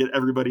that's going to get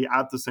everybody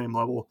at the same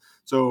level.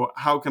 So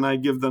how can I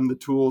give them the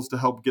tools to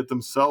help get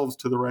themselves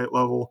to the right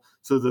level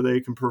so that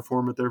they can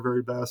perform at their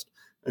very best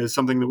is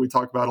something that we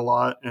talk about a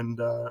lot and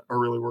are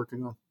really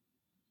working on.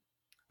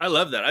 I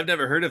love that. I've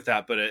never heard of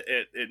that, but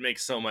it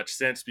makes so much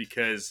sense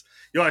because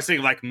you always think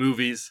of like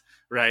movies,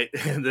 right?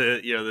 And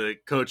the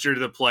coach or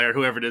the player,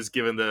 whoever it is,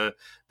 given the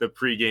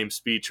pregame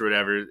speech or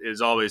whatever,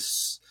 is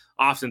always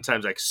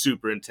oftentimes like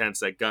super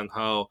intense, like gung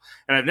ho.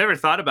 And I've never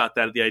thought about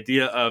that. The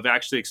idea of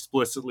actually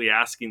explicitly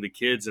asking the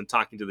kids and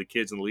talking to the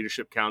kids in the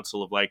leadership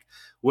council of like,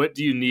 what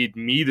do you need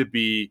me to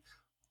be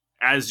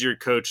as your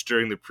coach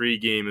during the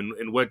pregame,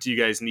 and what do you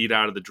guys need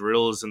out of the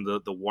drills and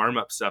the warm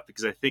up stuff?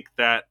 Because I think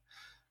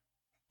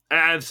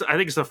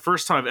it's the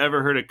first time I've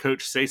ever heard a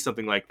coach say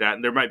something like that.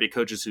 And there might be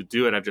coaches who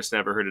do it. I've just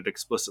never heard it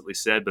explicitly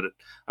said, but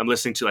I'm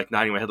listening to like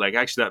nodding my head, like,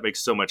 actually that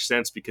makes so much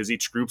sense because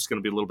each group's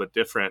going to be a little bit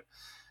different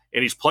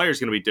and each player is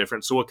going to be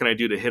different. So what can I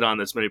do to hit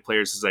on as many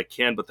players as I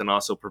can, but then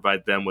also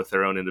provide them with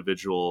their own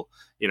individual,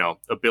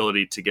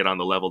 ability to get on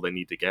the level they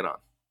need to get on?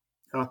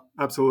 Yeah,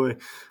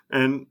 absolutely.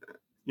 And,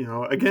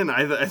 again,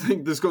 I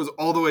think this goes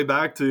all the way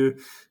back to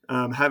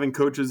having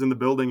coaches in the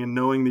building and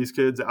knowing these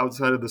kids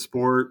outside of the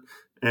sport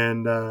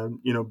and,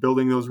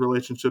 building those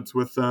relationships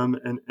with them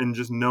and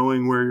just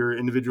knowing where your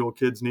individual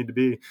kids need to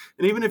be.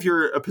 And even if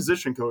you're a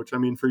position coach, I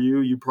mean, for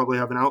you probably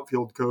have an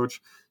outfield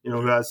coach,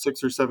 who has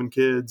 6 or 7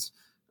 kids,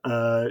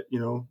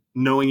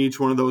 knowing each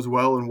one of those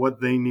well and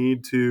what they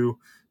need to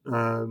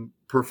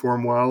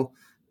perform well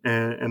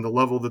and the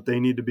level that they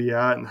need to be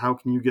at and how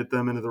can you get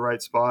them into the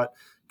right spot.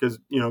 Because,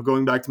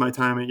 going back to my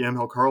time at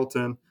Yamhill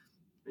Carleton,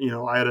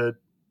 I had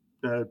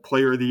a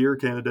player of the year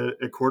candidate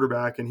at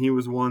quarterback, and he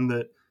was one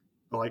that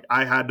like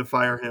I had to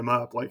fire him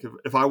up. Like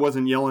if I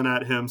wasn't yelling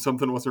at him,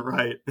 something wasn't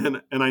right.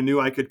 And I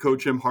knew I could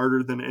coach him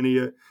harder than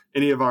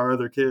any of our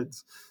other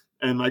kids.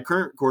 And my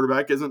current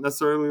quarterback isn't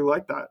necessarily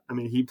like that. I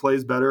mean, he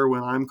plays better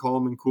when I'm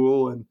calm and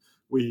cool and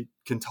we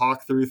can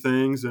talk through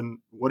things and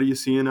what are you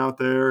seeing out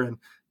there? And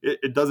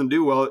it doesn't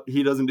do well.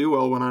 He doesn't do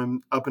well when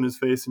I'm up in his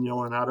face and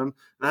yelling at him. And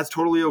that's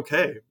totally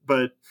okay.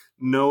 But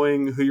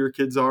knowing who your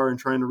kids are and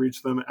trying to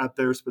reach them at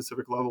their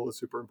specific level is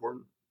super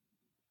important.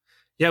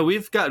 Yeah,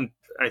 we've gotten,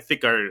 I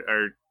think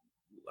our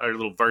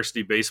little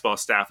varsity baseball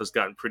staff has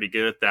gotten pretty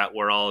good at that,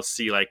 where I'll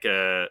see like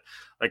our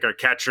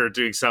catcher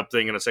doing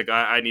something and it's like,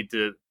 I need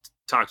to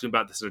talk to him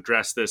about this and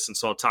address this. And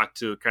so I'll talk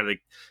to kind of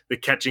the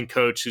catching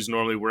coach who's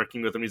normally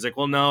working with him. He's like,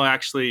 well, no,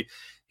 actually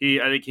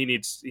I think he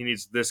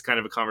needs this kind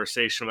of a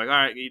conversation. I'm like,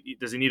 all right,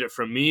 does he need it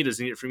from me? Does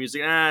he need it from you? He's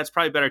like, it's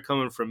probably better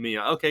coming from me.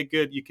 Okay,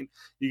 good. You can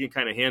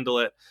kind of handle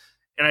it.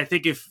 And I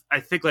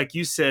think like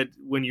you said,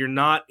 when you're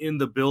not in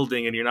the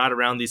building and you're not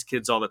around these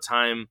kids all the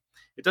time,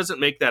 it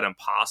doesn't make that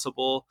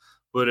impossible,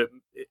 but it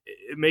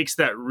makes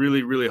that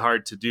really, really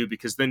hard to do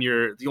because then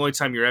the only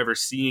time you're ever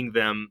seeing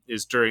them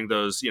is during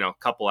those,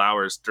 couple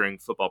hours during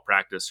football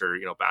practice or,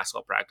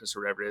 basketball practice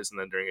or whatever it is. And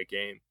then during a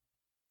game.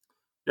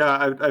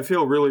 Yeah. I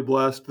feel really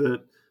blessed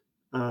that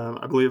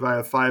I believe I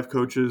have 5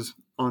 coaches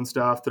on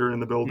staff that are in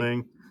the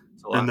building.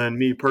 And then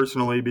me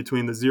personally,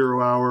 between the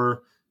 0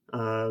 hour,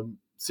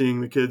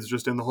 seeing the kids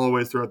just in the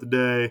hallways throughout the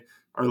day,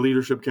 our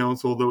leadership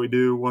council that we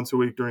do once a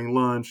week during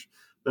lunch,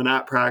 then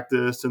at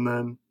practice. And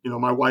then,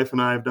 my wife and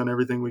I have done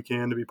everything we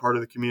can to be part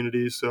of the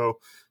community. So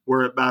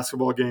we're at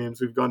basketball games.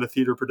 We've gone to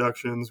theater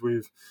productions.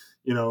 We're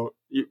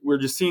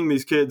just seeing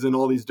these kids in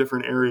all these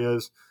different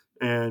areas.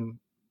 And,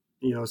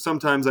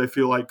 sometimes I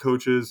feel like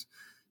coaches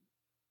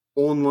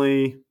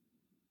only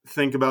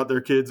think about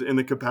their kids in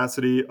the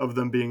capacity of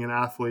them being an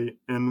athlete.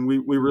 And we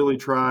really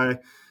try,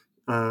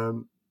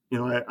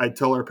 I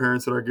tell our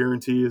parents that our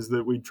guarantee is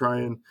that we try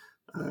and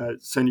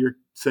send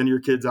your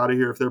kids out of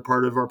here if they're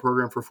part of our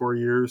program for 4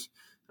 years,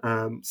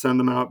 send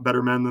them out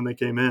better men than they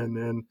came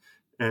in.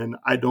 And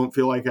I don't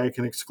feel like I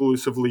can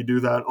exclusively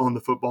do that on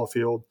the football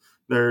field.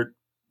 Their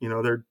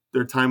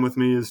time with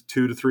me is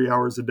 2 to 3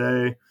 hours a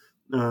day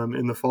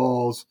in the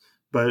falls.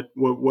 But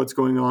what's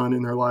going on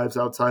in their lives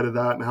outside of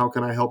that, and how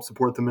can I help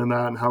support them in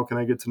that, and how can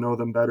I get to know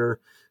them better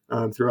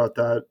throughout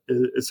that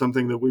is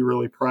something that we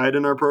really pride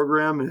in our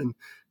program.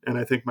 And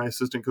I think my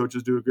assistant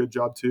coaches do a good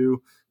job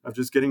too of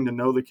just getting to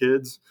know the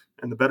kids.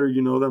 And the better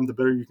you know them, the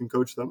better you can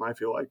coach them, I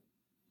feel like.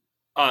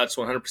 Oh, that's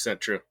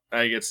 100% true.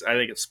 I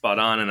think it's spot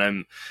on,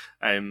 and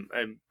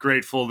I'm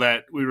grateful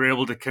that we were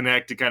able to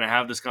connect to kind of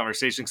have this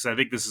conversation because I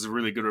think this is a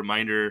really good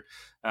reminder,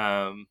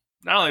 not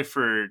only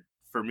for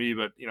me,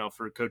 but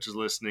for coaches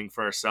listening,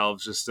 for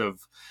ourselves, just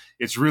of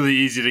it's really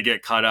easy to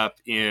get caught up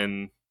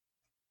in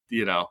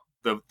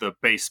the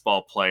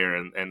baseball player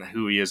and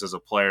who he is as a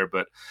player,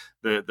 but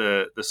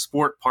the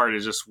sport part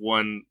is just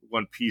one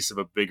piece of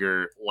a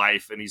bigger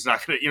life. And he's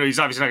not gonna, he's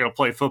obviously not gonna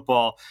play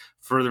football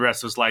for the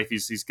rest of his life.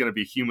 He's gonna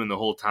be human the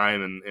whole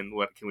time. And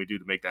what can we do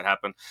to make that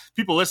happen?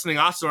 People listening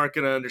also aren't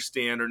gonna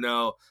understand or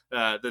know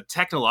the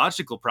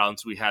technological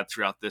problems we had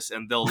throughout this,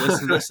 and they'll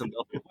listen to this and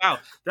they'll think, wow,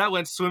 that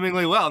went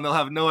swimmingly well, and they'll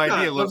have no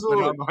idea what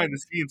went on behind the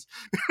scenes.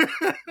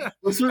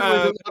 We certainly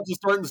didn't have to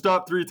start and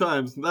stop 3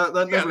 times.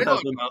 That never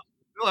happened.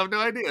 They'll have no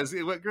idea.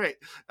 It went great,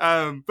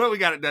 but we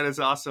got it done. It's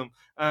awesome.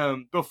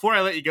 Before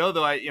I let you go,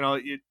 though,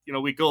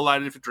 we go a lot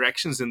of different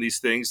directions in these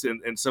things,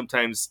 and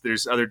sometimes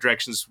there's other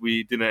directions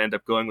we didn't end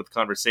up going with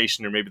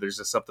conversation, or maybe there's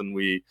just something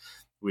we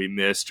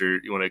missed, or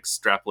you want to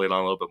extrapolate on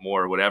a little bit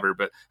more, or whatever.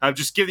 But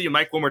just give you a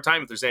mic one more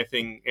time if there's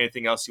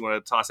anything else you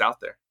want to toss out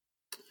there.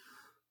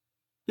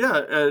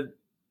 Yeah,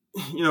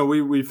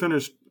 we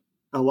finished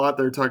a lot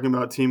there talking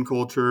about team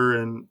culture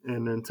and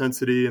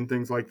intensity and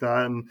things like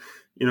that, and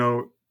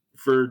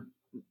for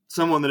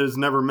someone that has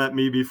never met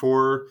me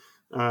before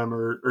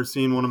or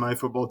seen one of my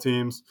football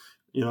teams,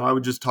 I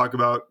would just talk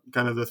about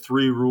kind of the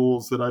 3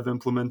 rules that I've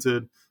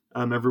implemented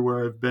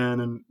everywhere I've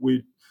been. And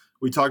we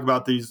talk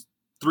about these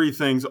 3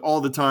 things all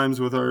the times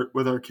with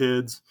our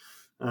kids,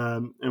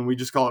 and we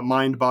just call it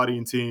mind, body,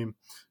 and team.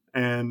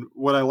 And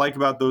what I like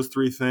about those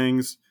 3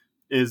 things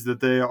is that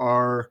they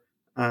are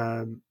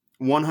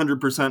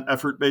 100%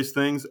 effort-based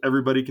things.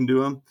 Everybody can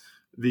do them.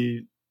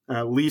 The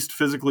least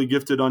physically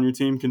gifted on your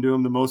team can do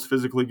them. The most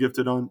physically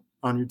gifted on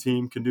your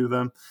team can do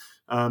them.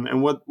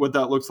 And what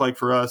that looks like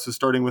for us is,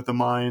 starting with the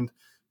mind,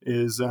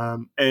 is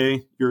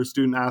you're a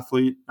student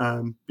athlete.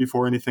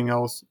 Before anything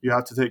else, you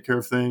have to take care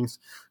of things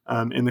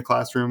in the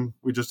classroom.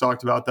 We just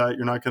talked about that.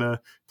 You're not going to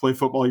play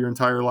football your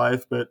entire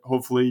life, but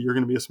hopefully you're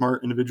going to be a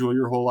smart individual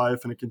your whole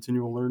life and a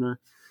continual learner.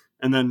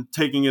 And then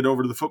taking it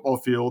over to the football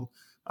field,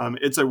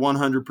 it's a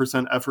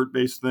 100%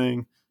 effort-based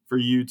thing for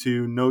you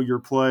to know your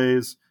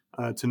plays,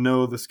 to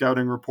know the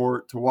scouting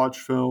report, to watch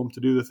film, to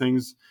do the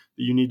things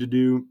that you need to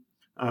do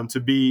to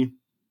be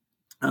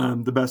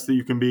the best that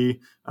you can be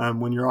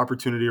when your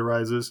opportunity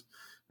arises.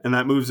 And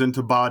that moves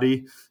into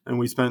body. And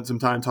we spent some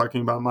time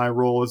talking about my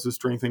role as a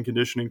strength and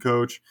conditioning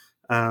coach.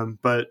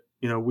 But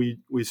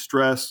we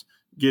stress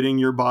getting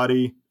your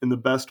body in the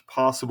best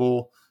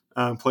possible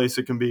place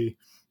it can be.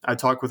 I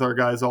talk with our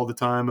guys all the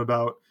time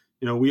about,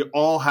 we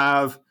all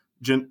have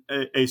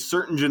a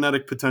certain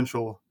genetic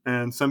potential,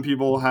 and some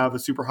people have a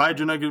super high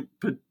genetic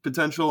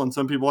potential and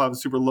some people have a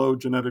super low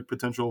genetic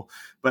potential.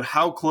 But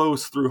how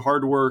close, through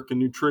hard work and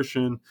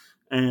nutrition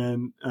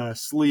and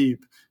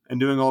sleep and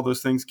doing all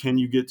those things, can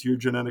you get to your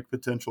genetic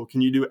potential?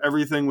 Can you do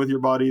everything with your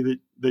body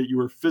that you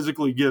were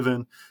physically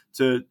given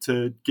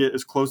to get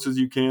as close as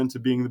you can to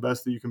being the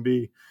best that you can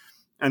be?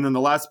 And then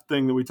the last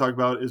thing that we talk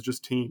about is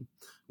just team.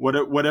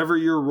 Whatever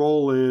your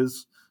role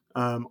is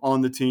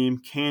on the team,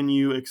 can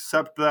you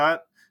accept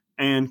that?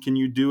 And can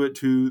you do it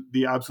to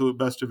the absolute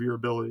best of your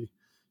ability?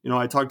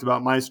 I talked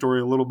about my story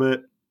a little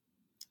bit,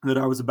 that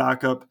I was a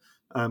backup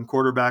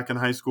quarterback in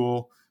high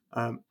school.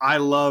 I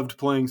loved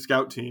playing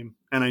scout team,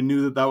 and I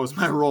knew that was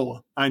my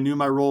role. I knew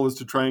my role was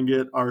to try and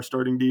get our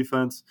starting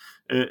defense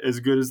as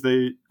good as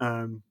they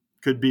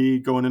could be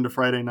going into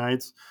Friday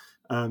nights.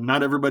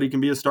 Not everybody can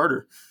be a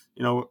starter.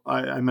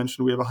 I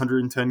mentioned we have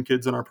 110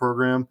 kids in our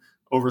program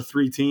over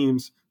 3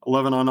 teams,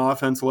 11 on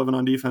offense, 11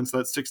 on defense.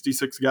 That's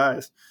 66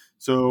 guys.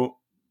 So,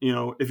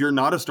 if you're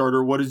not a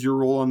starter, what is your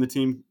role on the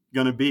team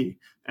going to be?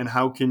 And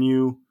how can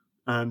you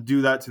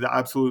do that to the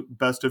absolute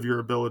best of your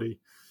ability?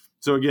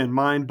 So again,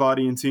 mind,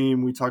 body, and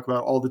team, we talk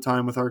about all the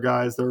time with our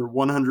guys. They're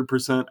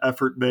 100%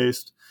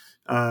 effort-based.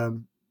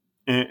 And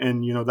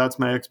that's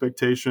my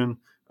expectation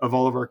of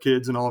all of our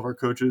kids and all of our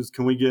coaches.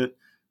 Can we get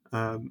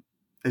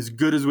as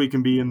good as we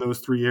can be in those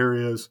 3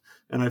 areas?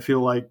 And I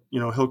feel like,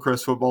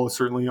 Hillcrest football is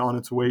certainly on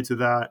its way to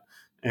that.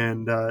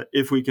 And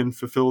if we can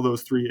fulfill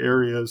those 3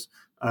 areas,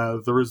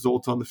 the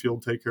results on the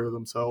field take care of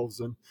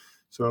themselves. And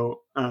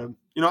so,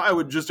 I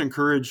would just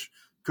encourage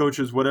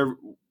coaches,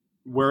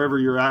 wherever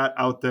you're at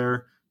out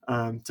there,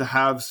 to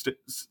have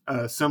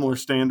a similar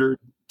standard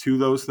to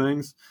those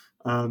things,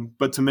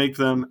 but to make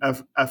them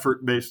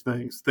effort-based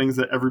things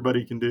that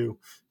everybody can do,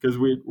 because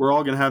we're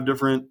all going to have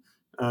different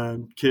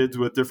kids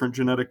with different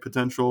genetic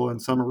potential,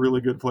 and some are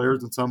really good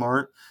players and some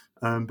aren't.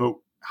 But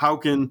how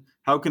can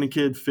a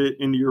kid fit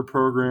into your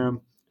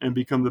program and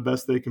become the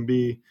best they can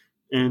be?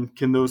 And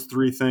can those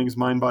 3 things,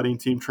 mind, body, and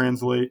team,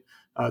 translate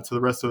to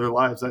the rest of their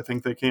lives? I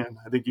think they can.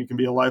 I think you can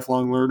be a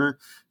lifelong learner.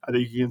 I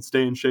think you can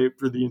stay in shape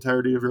for the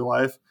entirety of your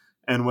life.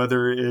 And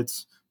whether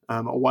it's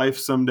a wife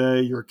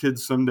someday, your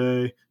kids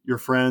someday, your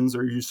friends,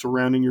 or you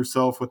surrounding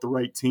yourself with the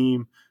right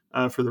team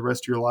for the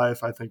rest of your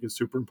life, I think is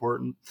super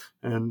important,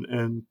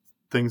 and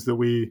things that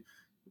we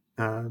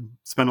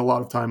spend a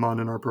lot of time on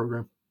in our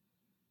program.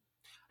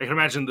 I can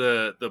imagine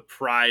the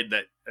pride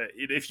that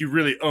if you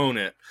really own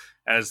it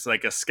as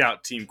like a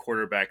scout team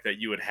quarterback, that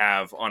you would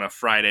have on a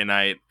Friday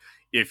night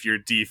if your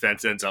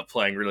defense ends up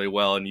playing really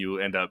well and you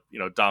end up,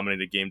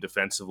 dominating a game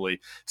defensively,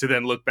 to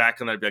then look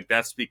back on that and be like,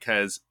 that's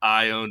because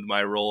I owned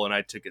my role and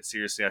I took it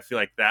seriously. I feel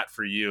like that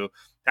for you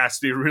has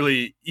to be a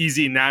really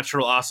easy,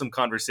 natural, awesome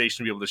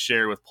conversation to be able to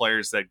share with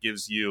players that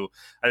gives you,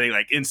 I think,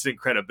 like instant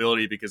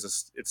credibility,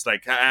 because it's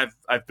like,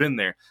 I've been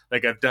there,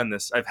 like I've done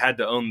this, I've had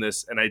to own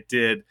this, and I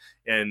did.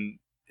 And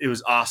it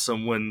was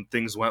awesome when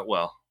things went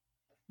well.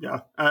 Yeah,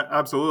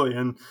 absolutely.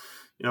 And,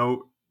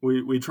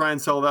 we try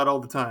and sell that all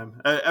the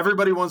time.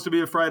 Everybody wants to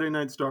be a Friday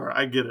night star.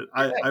 I get it.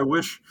 I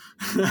wish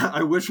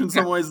I wish in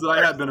some ways that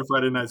I had been a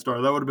Friday night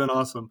star. That would have been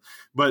awesome.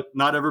 But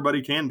not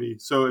everybody can be.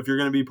 So if you're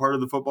going to be part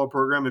of the football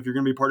program, if you're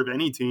going to be part of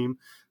any team,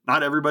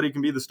 not everybody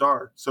can be the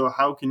star. So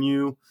how can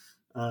you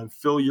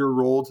fill your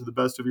role to the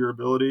best of your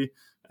ability?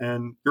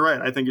 And you're right.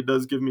 I think it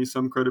does give me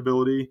some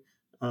credibility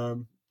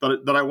that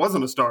I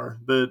wasn't a star,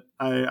 that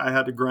I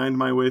had to grind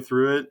my way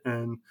through it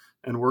and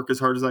work as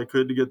hard as I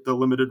could to get the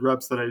limited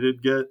reps that I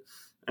did get.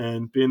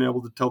 And being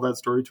able to tell that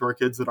story to our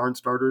kids that aren't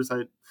starters,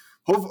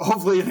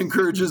 hopefully it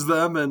encourages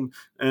them and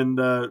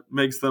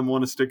makes them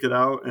want to stick it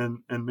out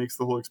and makes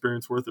the whole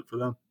experience worth it for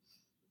them.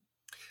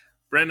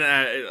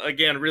 Brennan,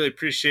 again, really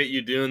appreciate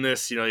you doing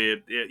this.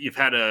 You've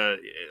had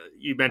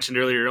you mentioned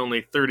earlier you're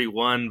only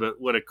 31, but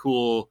what a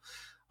cool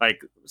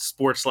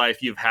sports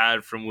life you've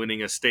had, from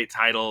winning a state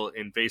title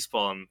in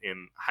baseball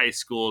in high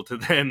school to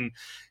then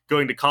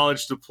going to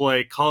college to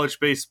play college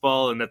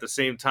baseball, and at the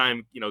same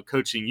time,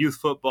 coaching youth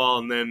football,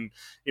 and then,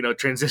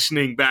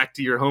 transitioning back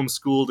to your home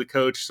school to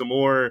coach some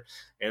more,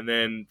 and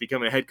then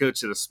becoming a head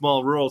coach at a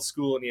small rural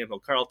school in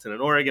Carlton in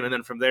Oregon. And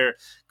then from there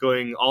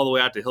going all the way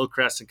out to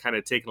Hillcrest and kind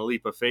of taking a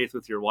leap of faith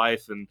with your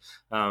wife. And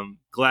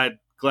glad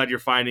you're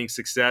finding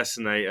success,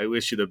 and I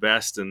wish you the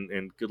best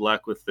and good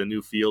luck with the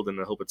new field, and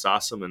I hope it's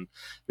awesome, and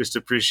just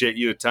appreciate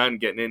you a ton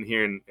getting in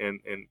here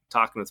and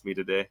talking with me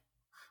today.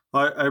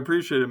 I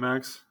appreciate it,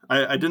 Max.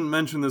 I didn't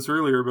mention this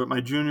earlier, but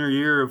my junior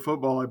year of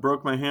football, I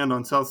broke my hand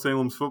on South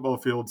Salem's football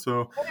field.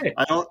 So hey.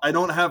 I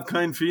don't have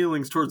kind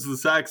feelings towards the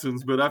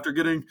Saxons, but after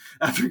getting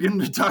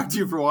to talk to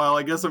you for a while,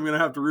 I guess I'm going to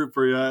have to root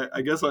for you.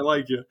 I guess I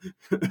like you.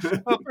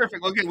 Oh,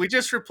 perfect. Okay, we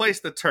just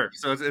replaced the turf,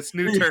 so it's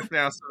new turf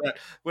now. So that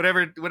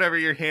whatever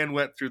your hand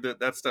went through,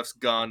 that stuff's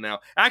gone now.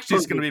 Actually,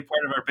 it's going to be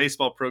part of our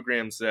baseball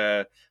program's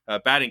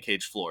batting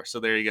cage floor. So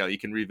there you go. You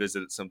can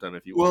revisit it sometime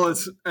if you want.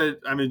 Well,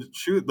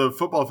 the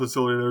football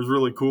facility there is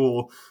really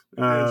cool.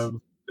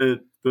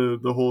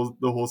 The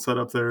whole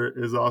setup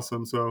there is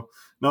awesome. So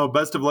no,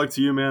 best of luck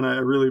to you, man. I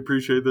really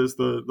appreciate this.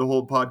 The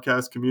whole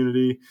podcast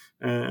community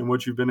and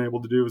what you've been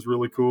able to do is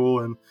really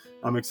cool, and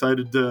I'm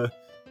excited to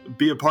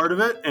be a part of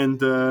it and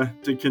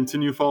to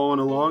continue following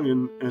along,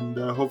 and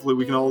hopefully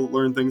we can all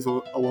learn things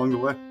along the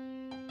way.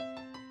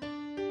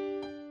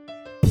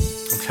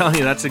 I'm telling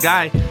you, that's a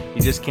guy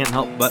you just can't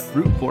help but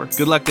root for.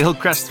 Good luck to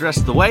Hillcrest the rest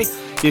of the way.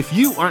 If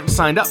you aren't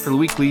signed up for the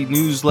weekly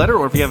newsletter,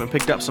 or if you haven't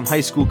picked up some High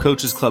School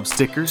Coaches Club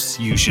stickers,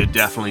 you should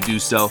definitely do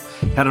so.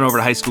 Head on over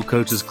to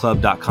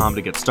highschoolcoachesclub.com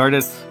to get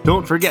started.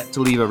 Don't forget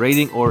to leave a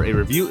rating or a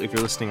review if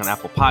you're listening on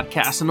Apple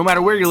Podcasts. And no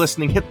matter where you're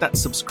listening, hit that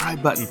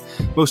subscribe button.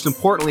 Most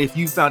importantly, if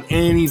you found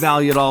any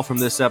value at all from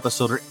this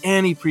episode or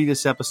any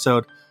previous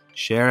episode,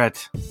 share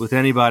it with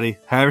anybody,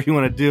 however you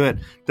want to do it.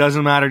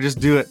 Doesn't matter, just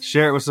do it.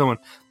 Share it with someone.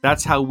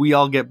 That's how we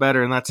all get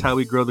better, and that's how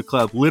we grow the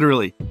club,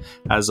 literally.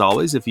 As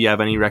always, if you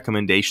have any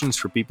recommendations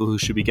for people who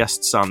should be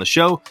guests on the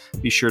show,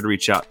 be sure to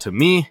reach out to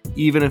me,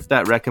 even if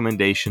that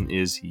recommendation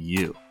is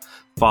you.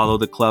 Follow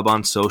the club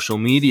on social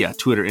media,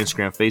 Twitter,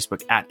 Instagram,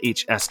 Facebook, at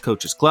HS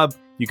Coaches Club.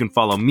 You can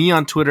follow me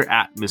on Twitter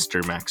at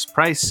Mr. Max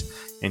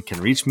Price, and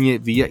can reach me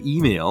via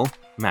email,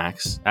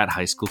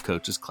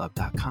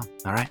 max@highschoolcoachesclub.com.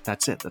 All right,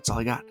 that's it. That's all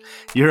I got.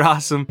 You're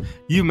awesome.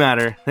 You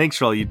matter. Thanks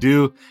for all you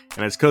do.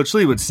 And as Coach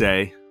Lee would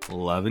say,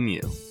 loving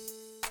you.